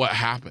about what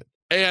happened.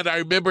 And I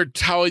remember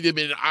telling them,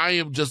 and I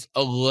am just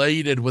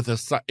elated with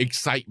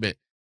excitement,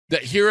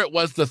 that here it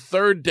was the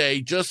third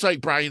day, just like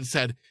Brian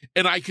said,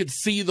 and I could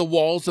see the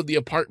walls of the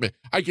apartment.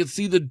 I could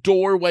see the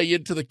doorway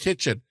into the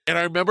kitchen. And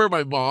I remember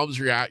my mom's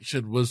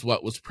reaction was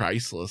what was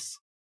priceless.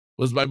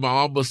 Was my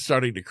mom was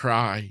starting to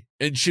cry.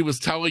 And she was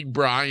telling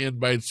Brian,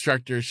 my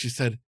instructor, she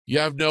said, "You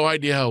have no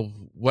idea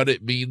what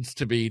it means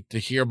to me to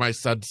hear my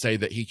son say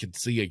that he can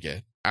see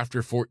again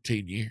after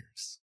 14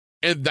 years.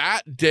 And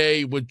that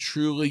day would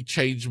truly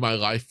change my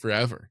life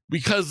forever.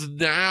 Because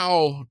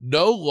now,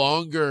 no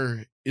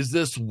longer is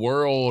this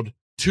world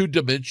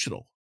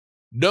two-dimensional.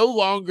 No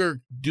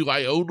longer do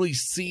I only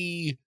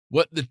see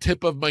what the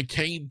tip of my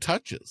cane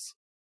touches.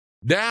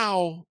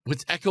 Now,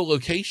 with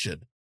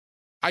echolocation,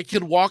 I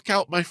can walk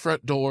out my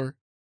front door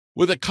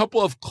with a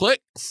couple of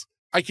clicks.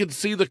 I can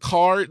see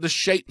the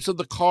shapes of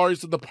the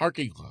cars in the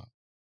parking lot.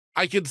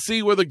 I can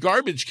see where the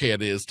garbage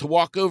can is to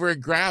walk over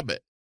and grab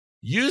it.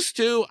 Used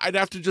to, I'd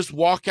have to just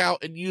walk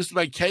out and use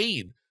my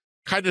cane,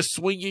 kind of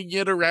swinging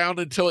it around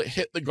until it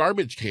hit the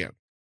garbage can.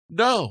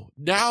 No,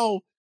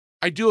 now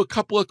I do a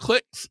couple of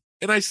clicks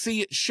and I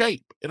see its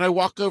shape and I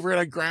walk over and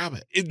I grab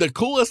it. And the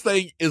coolest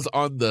thing is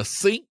on the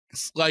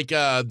sinks, like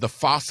the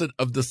faucet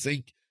of the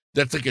sink,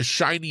 that's like a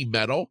shiny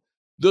metal.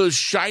 Those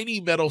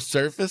shiny metal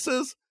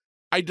surfaces,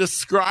 I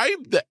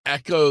describe the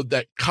echo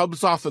that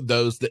comes off of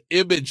those, the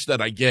image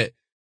that I get,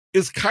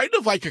 is kind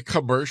of like a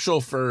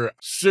commercial for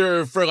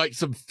like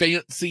some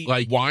fancy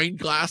like wine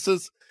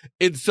glasses.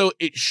 And so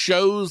it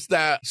shows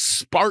that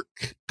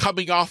spark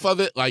coming off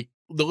of it, like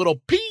the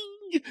little ping.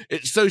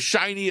 It's so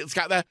shiny. It's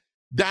got that.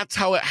 That's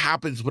how it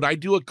happens when I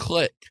do a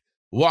click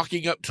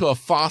walking up to a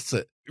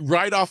faucet.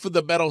 Right off of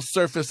the metal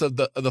surface of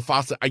the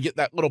faucet, I get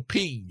that little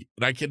ping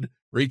and I can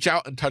reach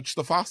out and touch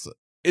the faucet.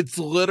 It's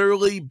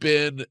literally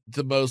been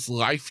the most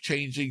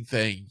life-changing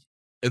thing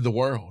in the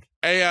world.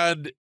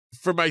 And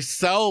for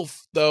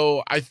myself,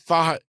 though, I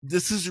thought,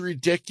 this is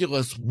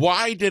ridiculous.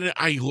 Why didn't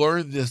I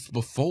learn this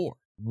before?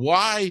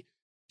 Why?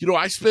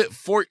 I spent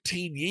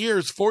 14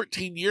 years.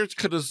 14 years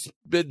could have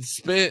been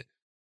spent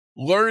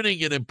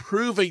learning and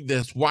improving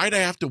this. Why'd I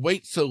have to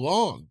wait so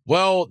long?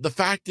 Well, the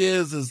fact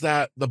is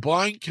that the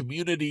blind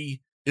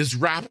community is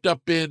wrapped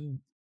up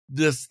in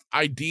this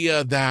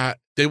idea that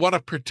they want to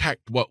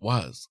protect what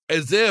was,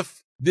 as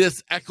if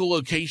this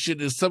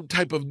echolocation is some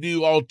type of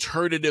new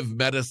alternative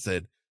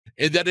medicine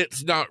and that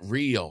it's not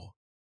real.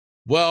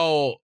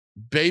 Well,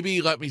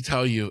 baby, let me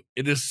tell you,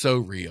 it is so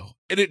real.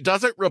 And it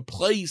doesn't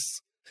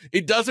replace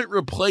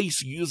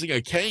using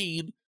a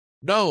cane.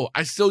 No,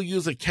 I still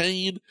use a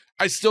cane.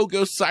 I still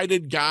go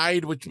sighted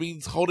guide, which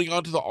means holding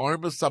onto the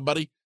arm of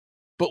somebody.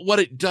 But what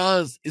it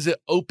does is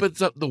it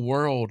opens up the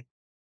world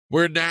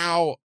where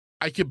now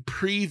I can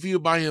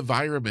preview my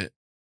environment.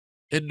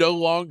 And no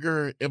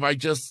longer am I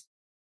just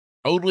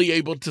only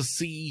able to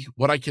see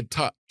what I can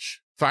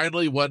touch.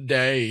 Finally, one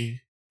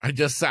day, I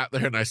just sat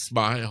there and I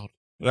smiled.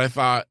 And I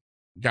thought,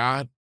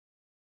 God,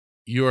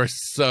 you are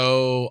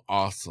so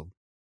awesome.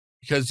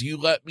 Because you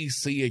let me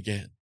see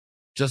again,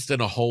 just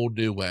in a whole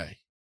new way.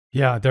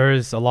 Yeah, there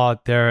is a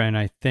lot there. And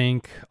I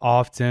think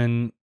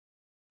often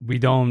we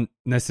don't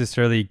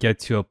necessarily get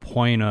to a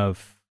point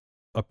of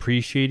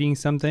appreciating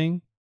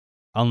something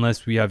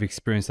unless we have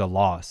experienced a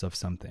loss of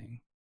something.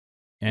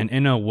 And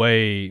in a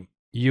way,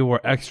 you were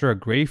extra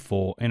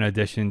grateful in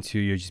addition to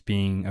you just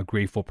being a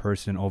grateful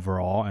person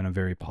overall and a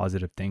very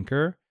positive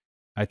thinker.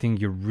 I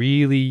think you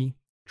really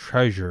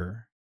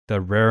treasure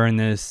the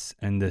rareness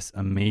and this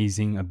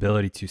amazing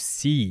ability to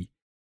see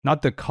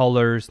not the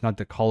colors, not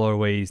the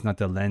colorways, not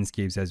the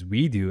landscapes as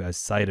we do as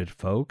sighted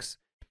folks,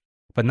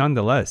 but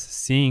nonetheless,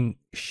 seeing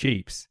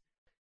shapes.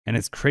 And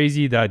it's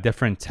crazy that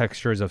different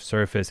textures of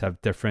surface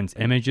have different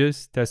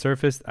images that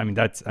surface. I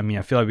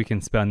feel like we can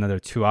spend another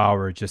 2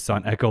 hours just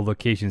on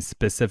echolocation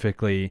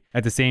specifically.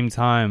 At the same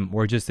time,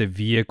 we're just the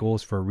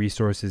vehicles for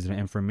resources and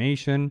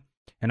information.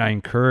 And I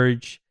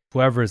encourage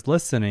whoever is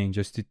listening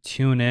just to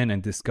tune in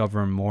and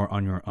discover more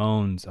on your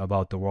own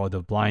about the world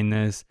of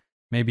blindness.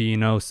 Maybe you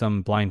know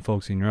some blind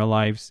folks in your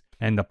lives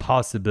and the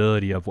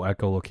possibility of what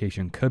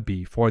echolocation could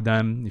be for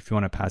them if you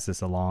want to pass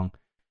this along.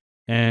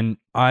 And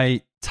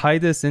I tie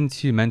this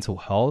into mental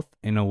health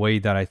in a way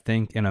that I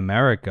think in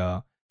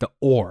America,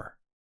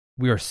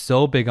 we are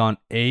so big on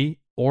A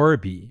or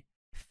B,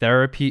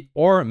 therapy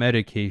or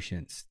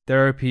medications,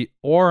 therapy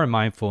or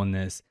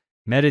mindfulness,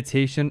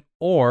 meditation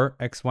or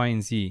X, Y,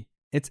 and Z.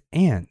 It's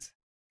and.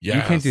 Yes.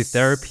 You can do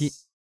therapy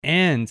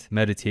and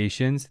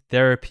meditations,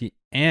 therapy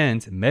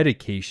and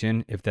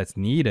medication if that's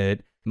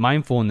needed,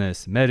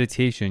 mindfulness,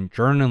 meditation,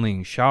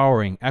 journaling,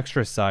 showering,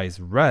 exercise,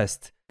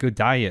 rest, good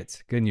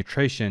diet, good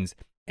nutrition,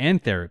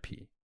 and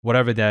therapy.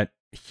 Whatever that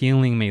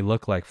healing may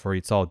look like for you,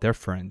 it's all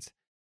different.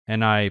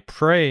 And I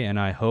pray and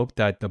I hope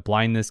that the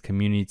blindness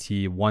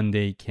community one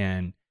day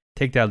can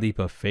take that leap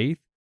of faith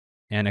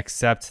and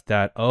accept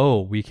that,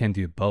 we can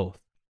do both,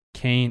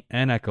 cane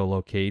and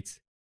echolocate,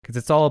 because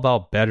it's all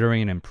about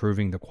bettering and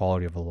improving the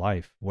quality of a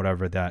life,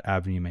 whatever that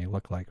avenue may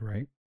look like,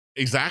 right?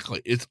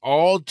 Exactly. It's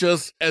all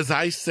just, as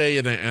I say,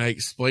 and I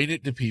explain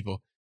it to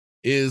people,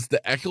 is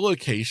the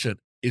echolocation.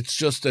 It's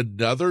just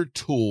another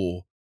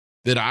tool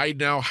that I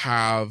now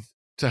have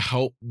to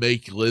help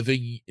make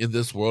living in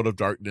this world of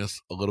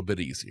darkness a little bit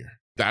easier.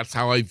 That's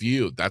how I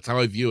view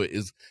it,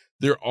 is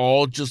they're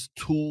all just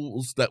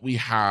tools that we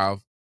have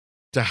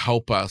to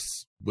help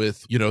us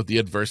with, the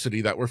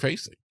adversity that we're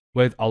facing.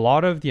 With a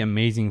lot of the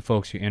amazing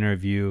folks you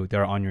interview that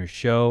are on your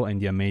show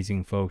and the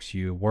amazing folks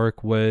you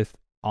work with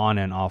on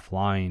and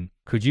offline,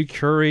 could you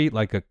curate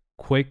like a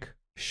quick,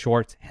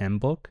 short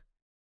handbook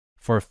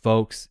for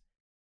folks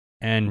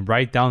and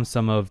write down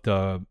some of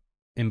the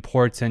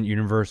important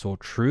universal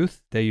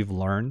truth that you've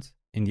learned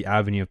in the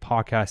avenue of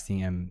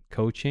podcasting and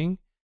coaching,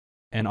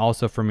 and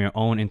also from your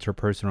own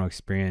interpersonal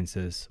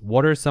experiences?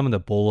 What are some of the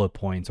bullet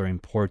points or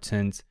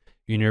important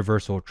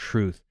universal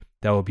truth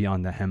that will be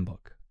on the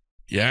handbook?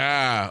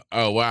 Yeah.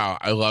 Oh, wow.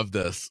 I love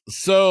this.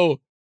 So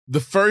the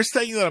first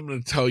thing that I'm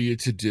going to tell you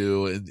to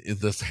do in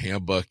this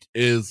handbook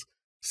is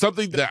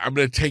something that I'm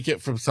going to take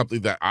it from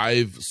something that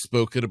I've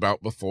spoken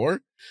about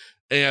before.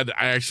 And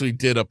I actually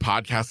did a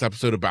podcast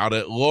episode about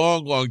it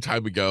long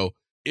time ago,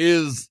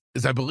 is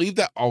I believe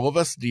that all of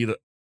us need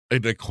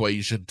an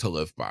equation to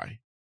live by.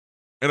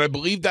 And I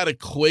believe that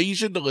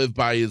equation to live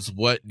by is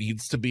what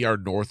needs to be our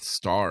North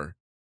Star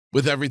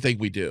with everything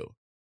we do.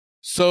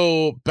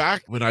 So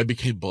back when I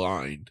became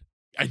blind,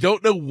 I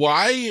don't know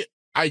why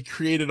I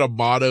created a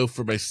motto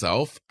for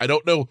myself. I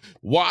don't know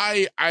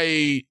why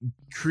I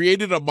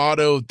created a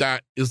motto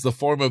that is the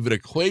form of an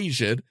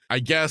equation. I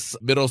guess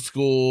middle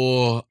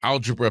school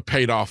algebra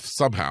paid off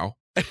somehow.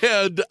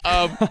 And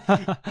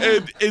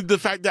and the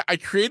fact that I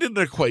created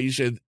an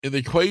equation, and the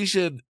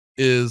equation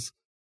is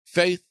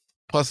faith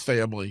plus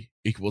family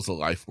equals a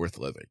life worth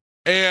living.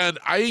 And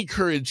I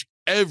encourage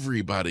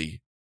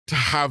everybody to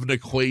have an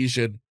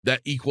equation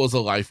that equals a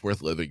life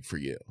worth living for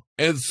you.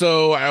 And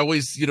so I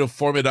always,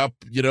 form it up,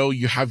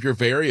 you have your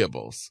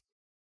variables.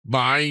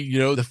 Mine,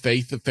 the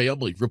faith and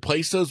family.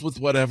 Replace those with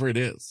whatever it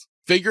is.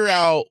 Figure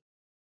out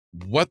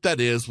what that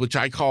is, which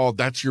I call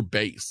that's your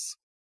base.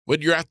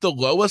 When you're at the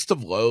lowest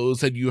of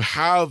lows and you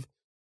have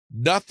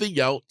nothing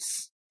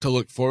else to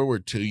look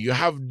forward to, you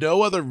have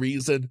no other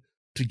reason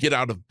to get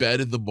out of bed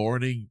in the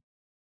morning.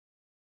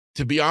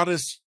 To be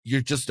honest,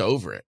 you're just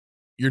over it.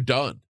 You're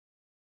done.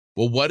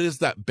 Well, what is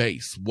that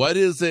base? What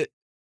is it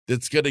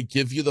that's going to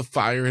give you the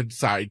fire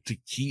inside to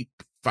keep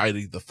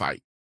fighting the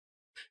fight?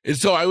 And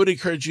so I would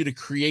encourage you to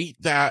create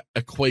that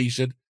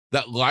equation,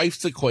 that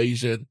life's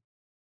equation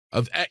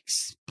of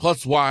X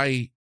plus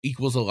Y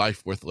equals a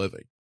life worth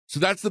living. So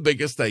that's the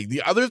biggest thing.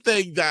 The other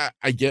thing that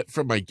I get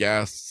from my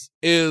guests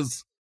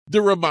is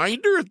the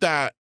reminder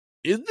that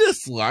in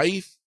this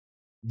life,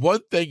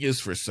 one thing is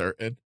for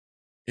certain,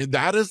 and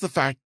that is the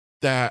fact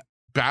that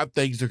bad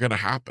things are going to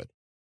happen.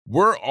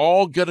 We're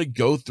all going to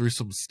go through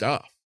some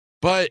stuff,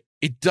 but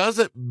it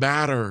doesn't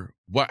matter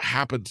what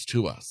happens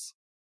to us.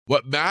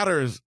 What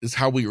matters is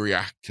how we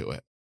react to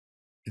it.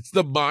 It's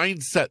the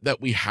mindset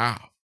that we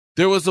have.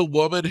 There was a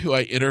woman who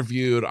I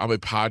interviewed on my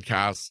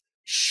podcast.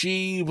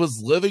 She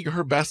was living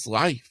her best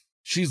life.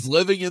 She's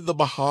living in the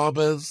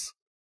Bahamas,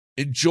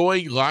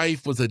 enjoying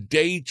life, was a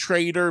day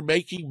trader,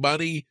 making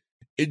money,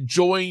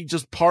 enjoying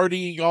just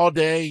partying all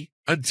day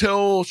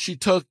until she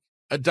took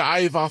a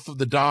dive off of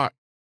the dock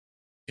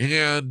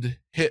and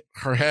hit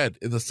her head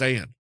in the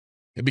sand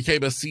and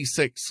became a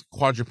C6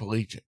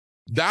 quadriplegic.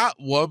 That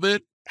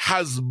woman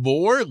has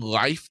more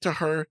life to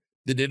her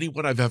than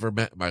anyone I've ever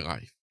met in my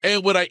life.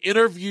 And when I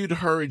interviewed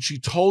her and she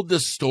told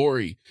this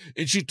story,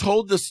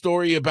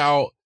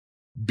 about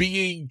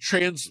being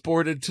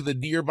transported to the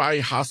nearby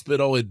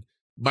hospital in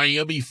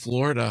Miami,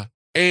 Florida,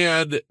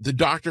 and the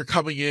doctor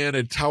coming in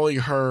and telling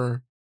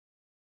her,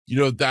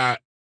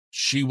 that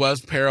she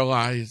was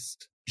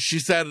paralyzed. She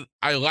said,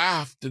 I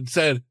laughed and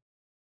said,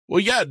 well,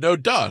 yeah, no,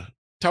 duh.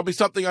 Tell me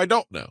something I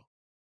don't know.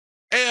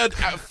 And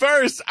at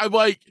first, I'm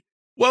like,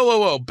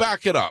 whoa,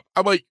 back it up.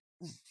 I'm like,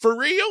 for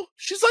real?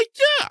 She's like,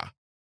 yeah.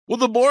 Well,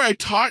 the more I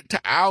talked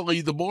to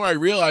Allie, the more I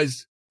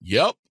realized,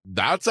 yep,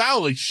 that's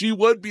Allie. She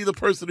would be the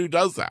person who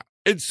does that.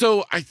 And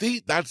so I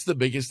think that's the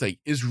biggest thing,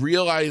 is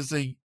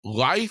realizing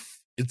life,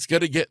 it's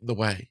going to get in the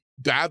way.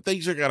 Bad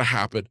things are going to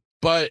happen,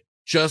 but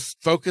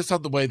just focus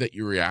on the way that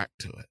you react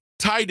to it.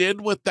 Tied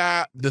in with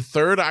that, the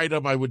third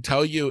item I would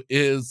tell you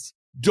is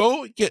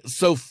don't get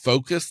so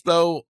focused,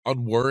 though,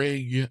 on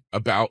worrying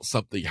about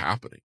something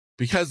happening.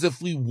 Because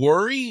if we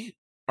worry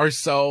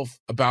ourselves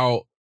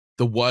about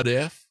the what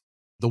if,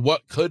 the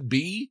what could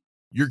be,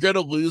 you're going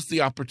to lose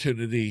the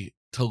opportunity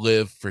to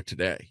live for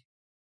today.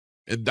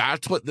 And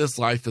that's what this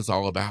life is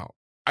all about.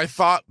 I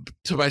thought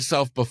to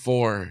myself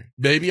before,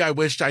 maybe I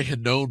wished I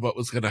had known what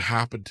was going to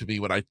happen to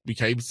me when I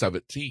became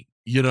 17.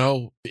 You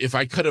know, if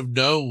I could have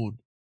known,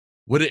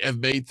 would it have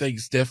made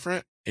things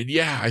different? And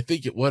yeah, I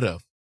think it would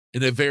have,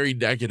 in a very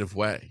negative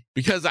way,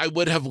 because I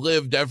would have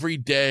lived every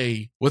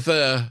day with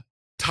a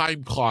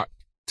time clock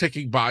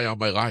ticking by on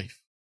my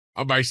life,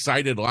 on my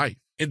sighted life.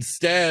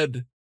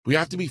 Instead, we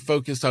have to be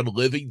focused on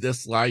living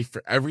this life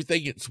for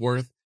everything it's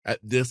worth at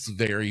this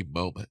very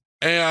moment.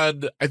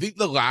 And I think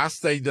the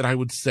last thing that I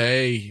would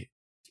say,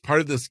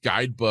 part of this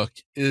guidebook,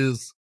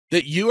 is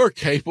that you are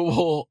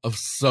capable of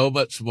so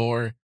much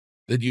more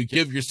than you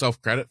give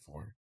yourself credit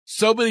for.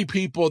 So many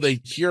people,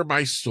 they hear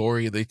my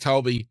story and they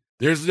tell me,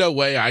 there's no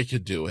way I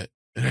could do it.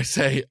 And I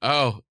say,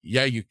 oh,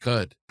 yeah, you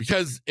could.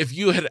 Because if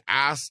you had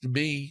asked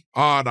me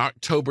on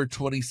October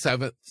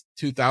 27th,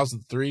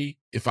 2003,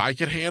 if I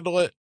could handle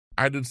it,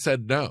 I'd have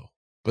said no.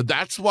 But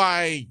that's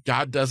why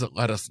God doesn't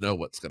let us know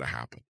what's going to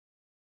happen.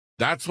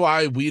 That's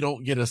why we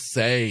don't get a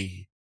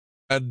say.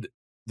 And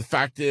the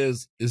fact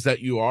is that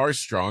you are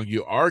strong.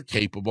 You are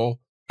capable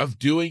of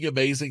doing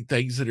amazing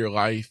things in your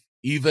life,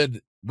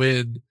 even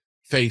when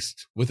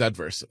faced with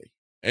adversity.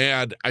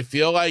 And I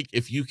feel like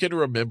if you can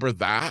remember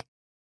that,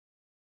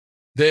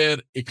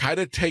 then it kind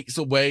of takes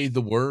away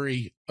the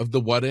worry of the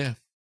what if.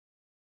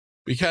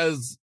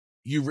 Because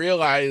you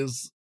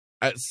realize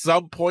at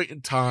some point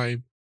in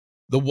time,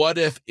 the what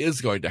if is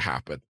going to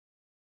happen.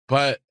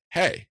 But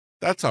hey,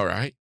 that's all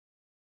right.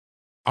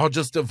 I'll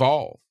just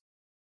evolve.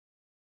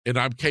 And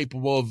I'm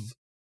capable of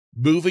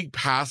moving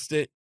past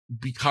it,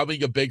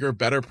 becoming a bigger,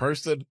 better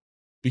person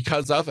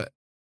because of it.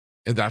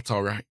 And that's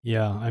all right.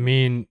 Yeah, I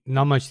mean,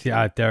 not much to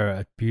add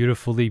there.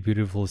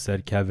 Beautiful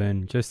said,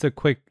 Kevin. Just a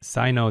quick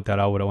side note that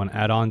I would want to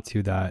add on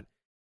to that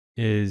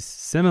is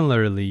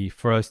similarly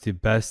for us to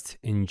best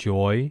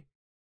enjoy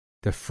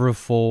the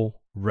fruitful,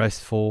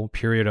 restful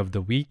period of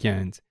the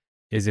weekend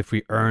is if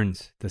we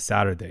earned the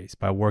Saturdays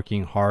by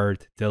working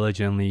hard,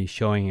 diligently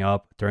showing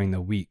up during the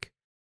week.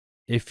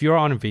 If you're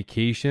on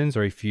vacations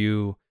or if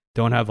you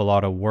don't have a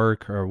lot of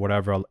work or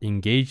whatever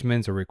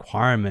engagements or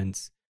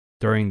requirements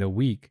during the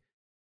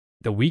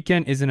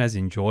weekend isn't as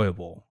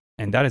enjoyable.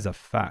 And that is a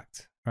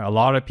fact. Right? A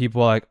lot of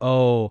people are like,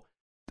 oh,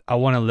 I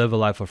want to live a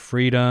life of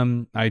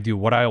freedom. I do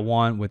what I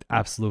want with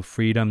absolute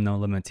freedom, no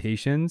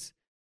limitations.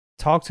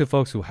 Talk to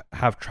folks who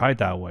have tried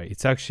that way.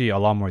 It's actually a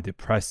lot more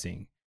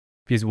depressing.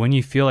 Because when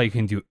you feel like you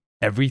can do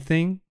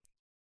everything,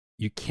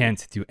 you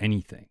can't do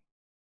anything.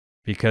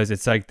 Because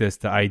it's like this,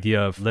 the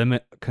idea of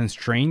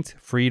constraint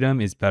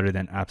freedom is better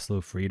than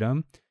absolute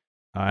freedom.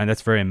 And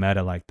that's very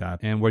meta like that.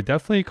 And we're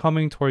definitely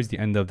coming towards the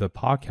end of the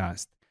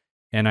podcast.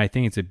 And I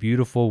think it's a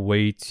beautiful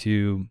way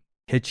to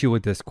hit you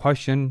with this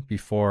question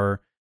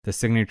before the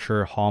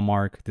signature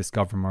hallmark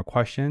discover more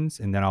questions.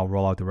 And then I'll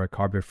roll out the red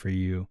carpet for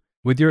you.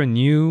 With your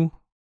new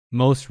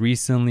most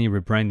recently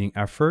rebranding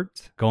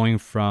effort, going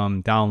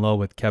from Down Low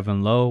with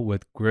Kevin Lowe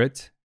with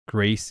Grit,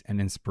 Grace, and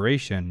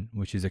Inspiration,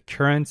 which is a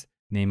current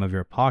name of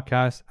your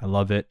podcast. I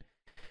love it.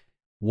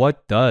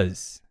 What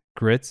does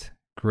grit,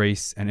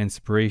 grace, and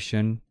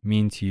inspiration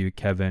mean to you,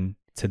 Kevin,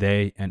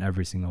 today and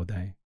every single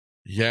day?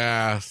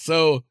 Yeah.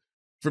 So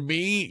for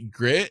me,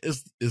 grit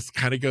is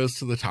kind of goes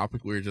to the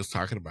topic we were just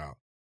talking about.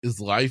 Is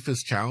life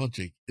is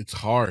challenging. It's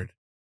hard.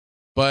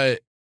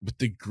 But with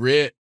the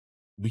grit,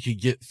 we can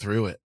get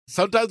through it.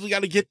 Sometimes we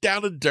got to get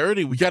down and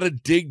dirty. We got to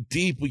dig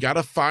deep. We got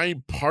to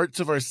find parts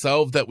of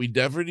ourselves that we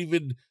never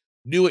even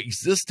knew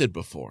existed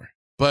before.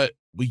 But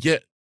we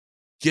get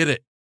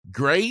it.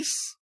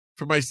 Grace,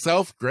 for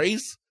myself,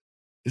 grace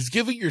is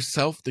giving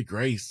yourself the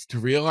grace to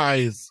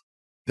realize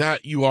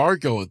that you are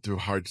going through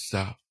hard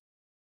stuff,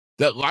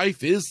 that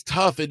life is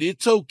tough, and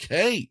it's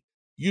okay.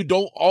 You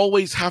don't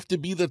always have to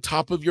be the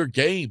top of your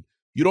game.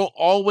 You don't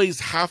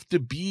always have to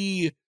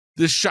be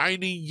the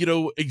shining,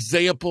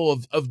 example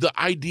of the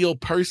ideal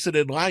person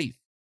in life.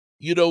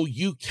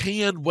 You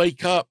can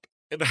wake up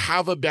and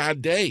have a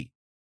bad day,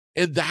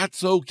 and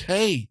that's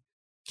okay.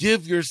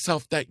 Give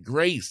yourself that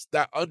grace,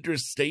 that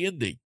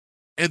understanding.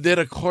 And then,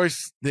 of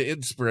course, the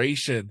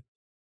inspiration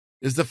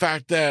is the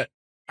fact that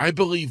I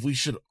believe we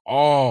should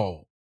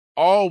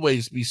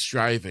always be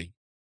striving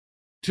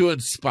to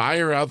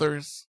inspire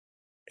others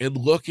and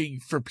looking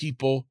for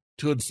people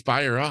to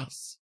inspire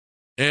us.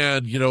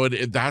 And,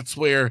 and that's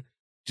where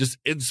just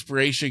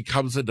inspiration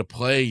comes into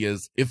play,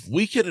 is if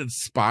we can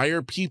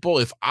inspire people,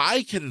 if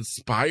I can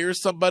inspire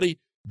somebody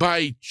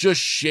by just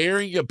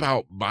sharing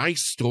about my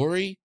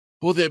story,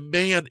 well, then,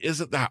 man,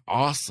 isn't that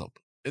awesome?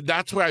 And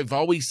that's where I've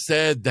always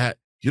said that,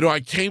 I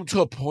came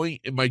to a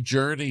point in my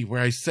journey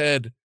where I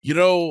said,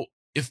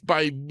 if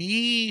by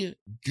me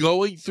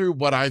going through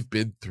what I've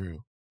been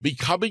through,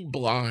 becoming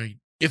blind,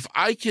 if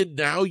I can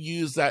now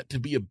use that to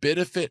be a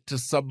benefit to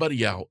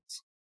somebody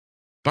else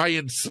by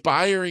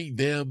inspiring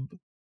them,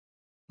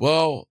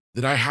 well,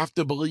 then I have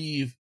to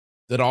believe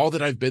that all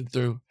that I've been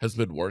through has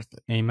been worth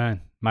it.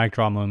 Amen. Mic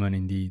drop moment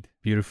indeed.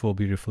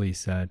 Beautifully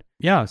said.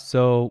 Yeah,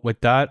 so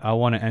with that, I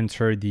want to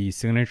enter the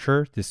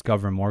signature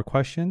discover more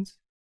questions.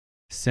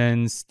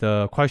 Since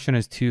the question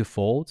is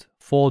twofold,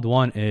 fold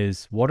one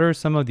is, what are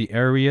some of the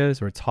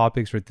areas or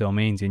topics or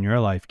domains in your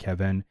life,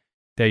 Kevin,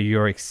 that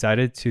you're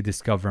excited to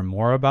discover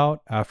more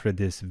about after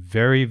this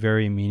very,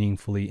 very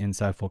meaningfully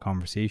insightful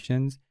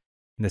conversations?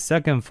 And the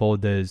second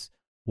fold is,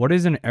 what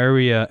is an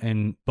area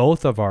in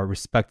both of our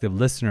respective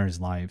listeners'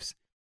 lives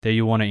that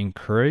you want to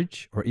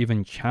encourage or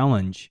even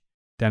challenge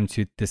them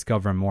to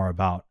discover more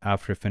about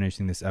after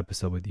finishing this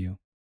episode with you?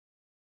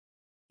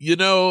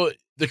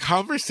 The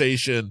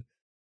conversation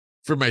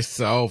for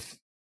myself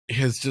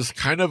has just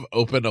kind of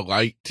opened a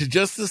light to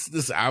just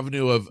this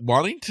avenue of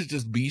wanting to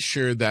just be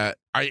sure that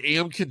I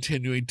am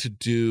continuing to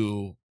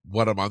do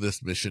what I'm on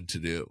this mission to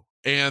do.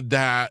 And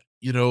that,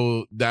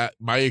 that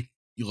my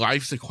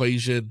life's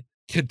equation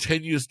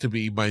continues to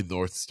be my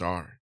North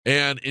Star.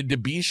 And to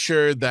be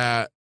sure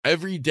that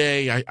every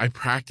day I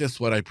practice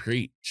what I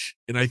preach.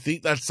 And I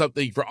think that's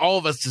something for all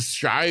of us to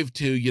strive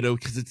to,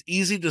 because it's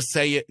easy to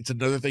say it. It's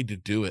another thing to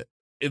do it.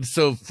 And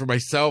so for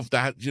myself,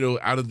 that,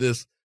 out of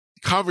this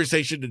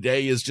conversation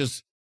today has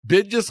just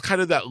been just kind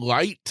of that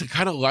light to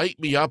kind of light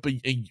me up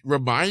and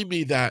remind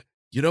me that,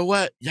 you know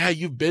what? Yeah,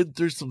 you've been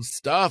through some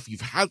stuff. You've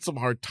had some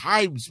hard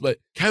times, but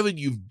Kevin,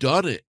 you've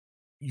done it.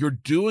 You're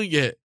doing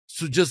it.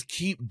 So just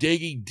keep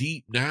digging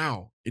deep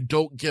now and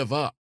don't give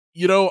up.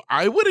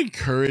 I would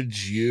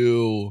encourage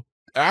you,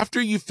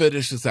 after you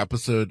finish this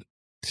episode,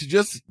 to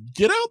just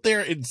get out there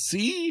and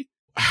see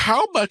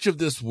how much of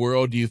this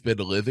world you've been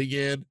living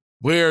in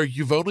where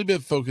you've only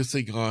been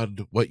focusing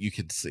on what you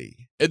can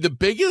see. And the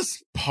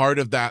biggest part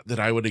of that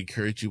I would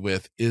encourage you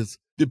with is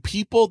the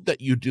people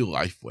that you do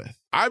life with.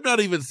 I'm not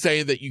even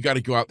saying that you got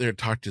to go out there and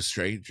talk to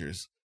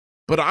strangers,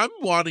 but I'm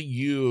wanting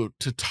you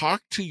to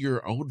talk to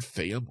your own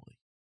family,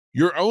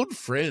 your own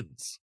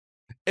friends.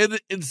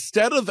 And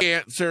instead of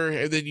answer,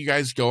 and then you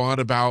guys go on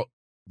about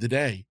the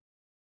day,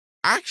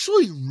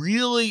 actually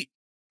really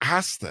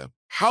ask them,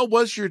 how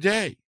was your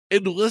day?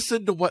 And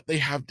listen to what they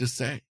have to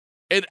say.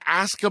 And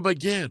ask them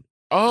again,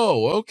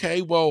 oh,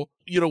 okay, well,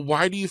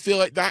 why do you feel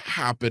like that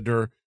happened?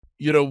 Or,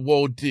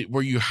 well,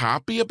 were you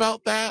happy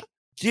about that?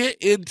 Get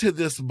into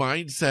this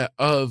mindset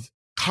of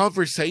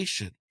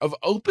conversation, of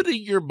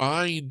opening your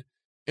mind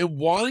and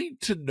wanting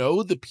to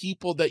know the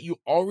people that you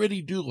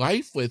already do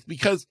life with.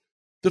 Because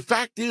the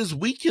fact is,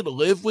 we can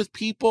live with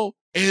people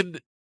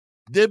and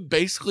then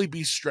basically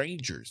be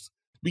strangers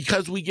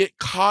because we get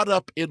caught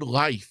up in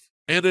life.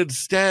 And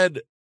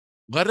instead,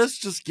 let us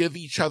just give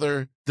each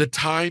other the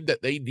time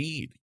that they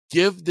need.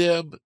 Give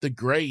them the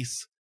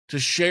grace to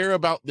share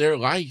about their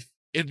life.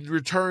 In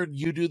return,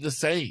 you do the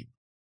same.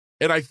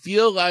 And I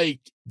feel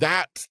like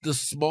that's the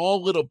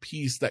small little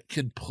piece that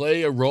can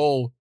play a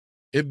role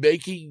in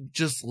making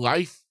just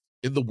life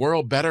in the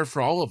world better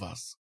for all of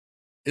us,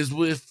 is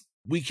if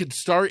we can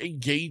start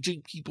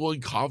engaging people in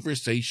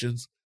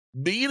conversations,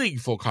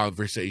 meaningful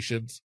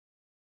conversations,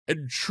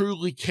 and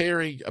truly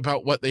caring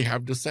about what they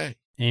have to say.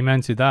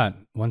 Amen to that.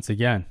 Once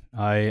again,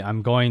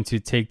 I'm going to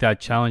take that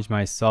challenge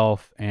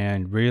myself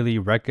and really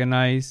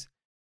recognize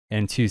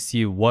and to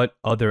see what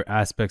other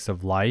aspects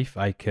of life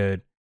I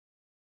could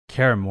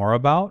care more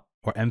about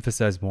or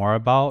emphasize more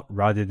about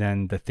rather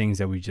than the things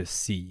that we just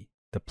see,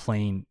 the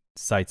plain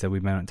sights that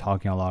we've been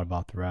talking a lot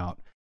about throughout.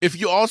 If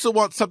you also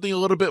want something a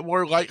little bit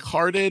more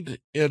lighthearted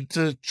and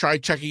to try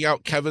checking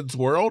out Kevin's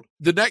World,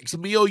 the next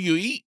meal you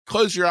eat,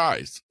 close your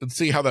eyes and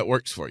see how that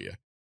works for you.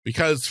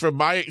 Because from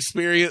my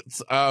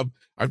experience,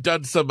 I've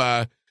done some,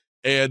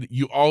 and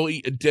you all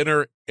eat a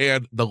dinner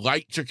and the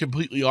lights are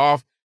completely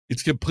off.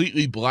 It's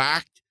completely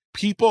black.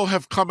 People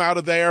have come out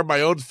of there,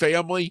 my own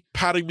family,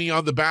 patting me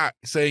on the back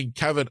saying,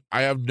 Kevin,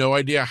 I have no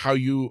idea how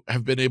you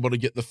have been able to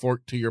get the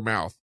fork to your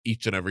mouth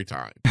each and every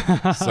time.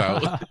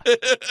 So...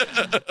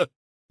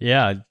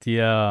 Yeah,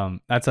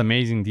 that's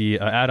amazing. The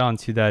add-on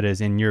to that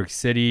is in New York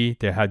City,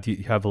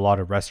 you have a lot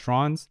of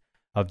restaurants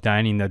of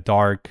dining in the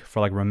dark for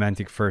like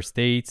romantic first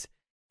dates.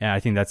 And I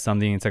think that's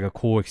something, it's like a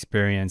cool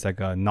experience, like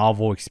a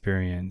novel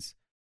experience,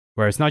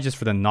 where it's not just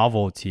for the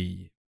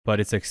novelty, but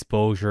it's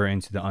exposure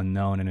into the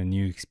unknown and a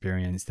new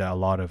experience that a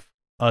lot of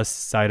us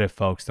sighted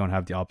folks don't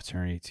have the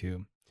opportunity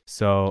to.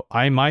 So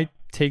I might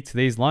take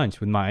today's lunch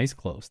with my eyes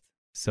closed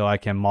so I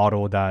can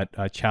model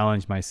that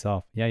challenge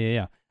myself.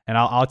 Yeah. And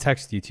I'll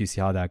text you to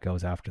see how that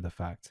goes after the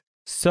fact.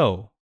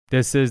 So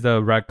this is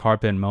the red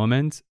carpet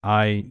moment.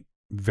 I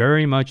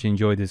very much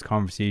enjoyed these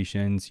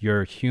conversations.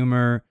 Your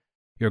humor,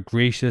 your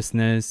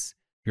graciousness,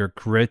 your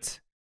grit,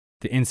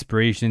 the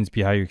inspirations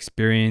behind your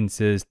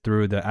experiences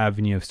through the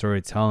avenue of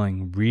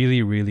storytelling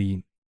really,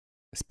 really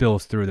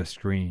spills through the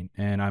screen.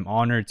 And I'm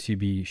honored to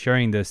be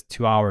sharing this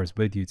 2 hours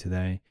with you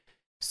today.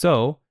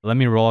 So let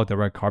me roll out the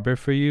red carpet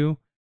for you.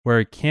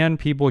 Where can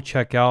people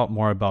check out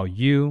more about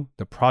you,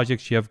 the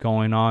projects you have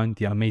going on,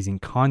 the amazing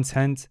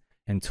content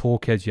and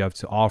toolkits you have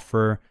to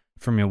offer,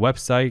 from your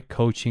website,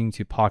 coaching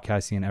to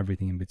podcasting and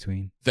everything in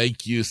between?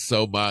 Thank you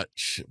so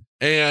much.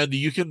 And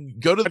you can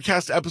go to the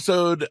podcast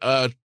episode,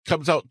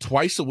 comes out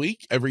twice a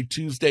week, every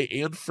Tuesday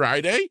and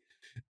Friday.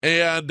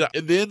 And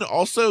then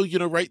also,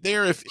 right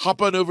there, if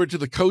hop on over to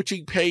the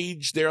coaching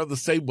page there on the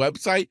same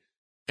website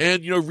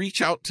and,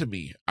 reach out to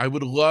me. I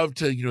would love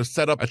to,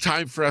 set up a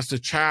time for us to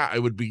chat. I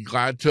would be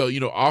glad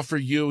to, offer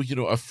you,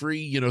 a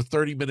free,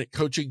 30-minute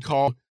coaching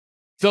call,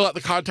 fill out the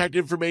contact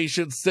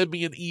information, send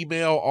me an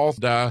email, all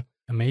that.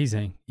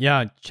 Amazing.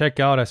 Yeah,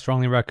 I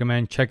strongly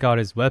recommend check out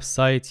his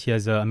website. He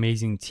has an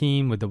amazing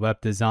team with the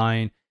web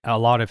design, a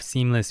lot of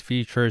seamless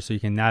features so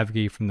you can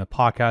navigate from the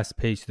podcast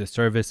page to the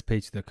service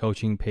page to the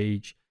coaching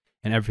page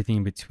and everything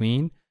in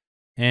between.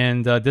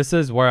 And this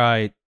is where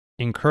I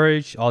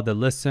encourage all the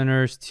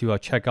listeners to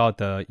check out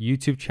the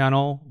YouTube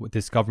channel with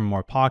Discover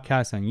More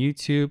Podcasts on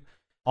YouTube.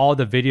 All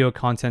the video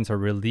contents are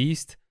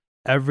released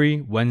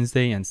every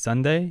Wednesday and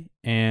Sunday,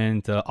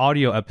 and the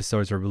audio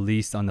episodes are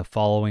released on the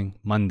following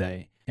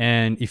Monday.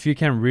 And if you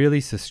can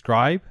really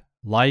subscribe,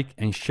 like,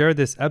 and share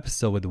this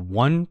episode with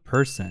one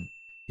person,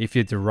 if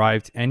you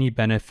derived any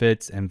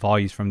benefits and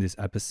values from this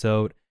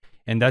episode,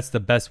 and that's the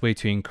best way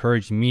to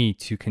encourage me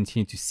to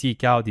continue to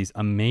seek out these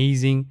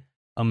amazing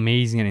and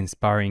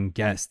inspiring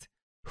guests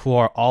who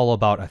are all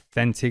about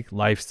authentic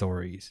life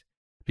stories.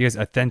 Because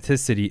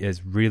authenticity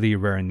is really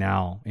rare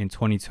now in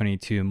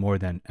 2022 more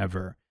than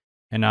ever.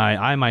 And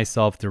I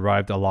myself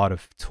derived a lot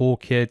of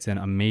toolkits and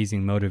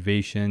amazing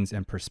motivations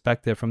and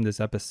perspective from this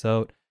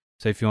episode.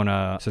 So if you want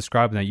to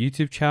subscribe to the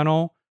YouTube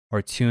channel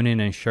or tune in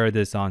and share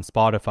this on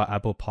Spotify,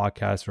 Apple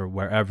Podcasts, or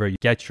wherever you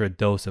get your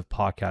dose of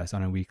podcasts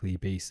on a weekly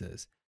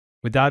basis.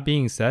 With that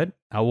being said,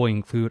 I will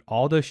include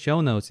all the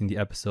show notes in the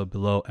episode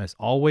below as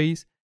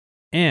always.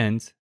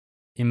 And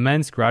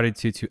immense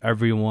gratitude to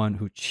everyone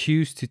who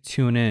choose to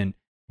tune in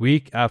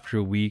week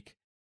after week.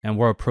 And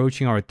we're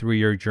approaching our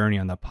 3-year journey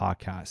on the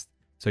podcast.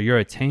 So your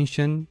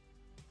attention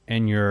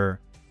and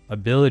your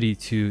ability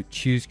to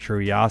choose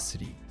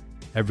curiosity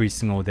every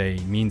single day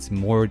means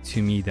more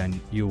to me than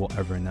you will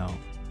ever know.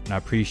 And I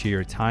appreciate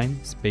your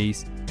time,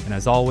 space, and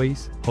as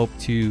always, hope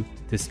to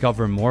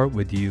discover more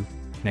with you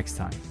next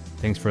time.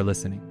 Thanks for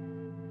listening.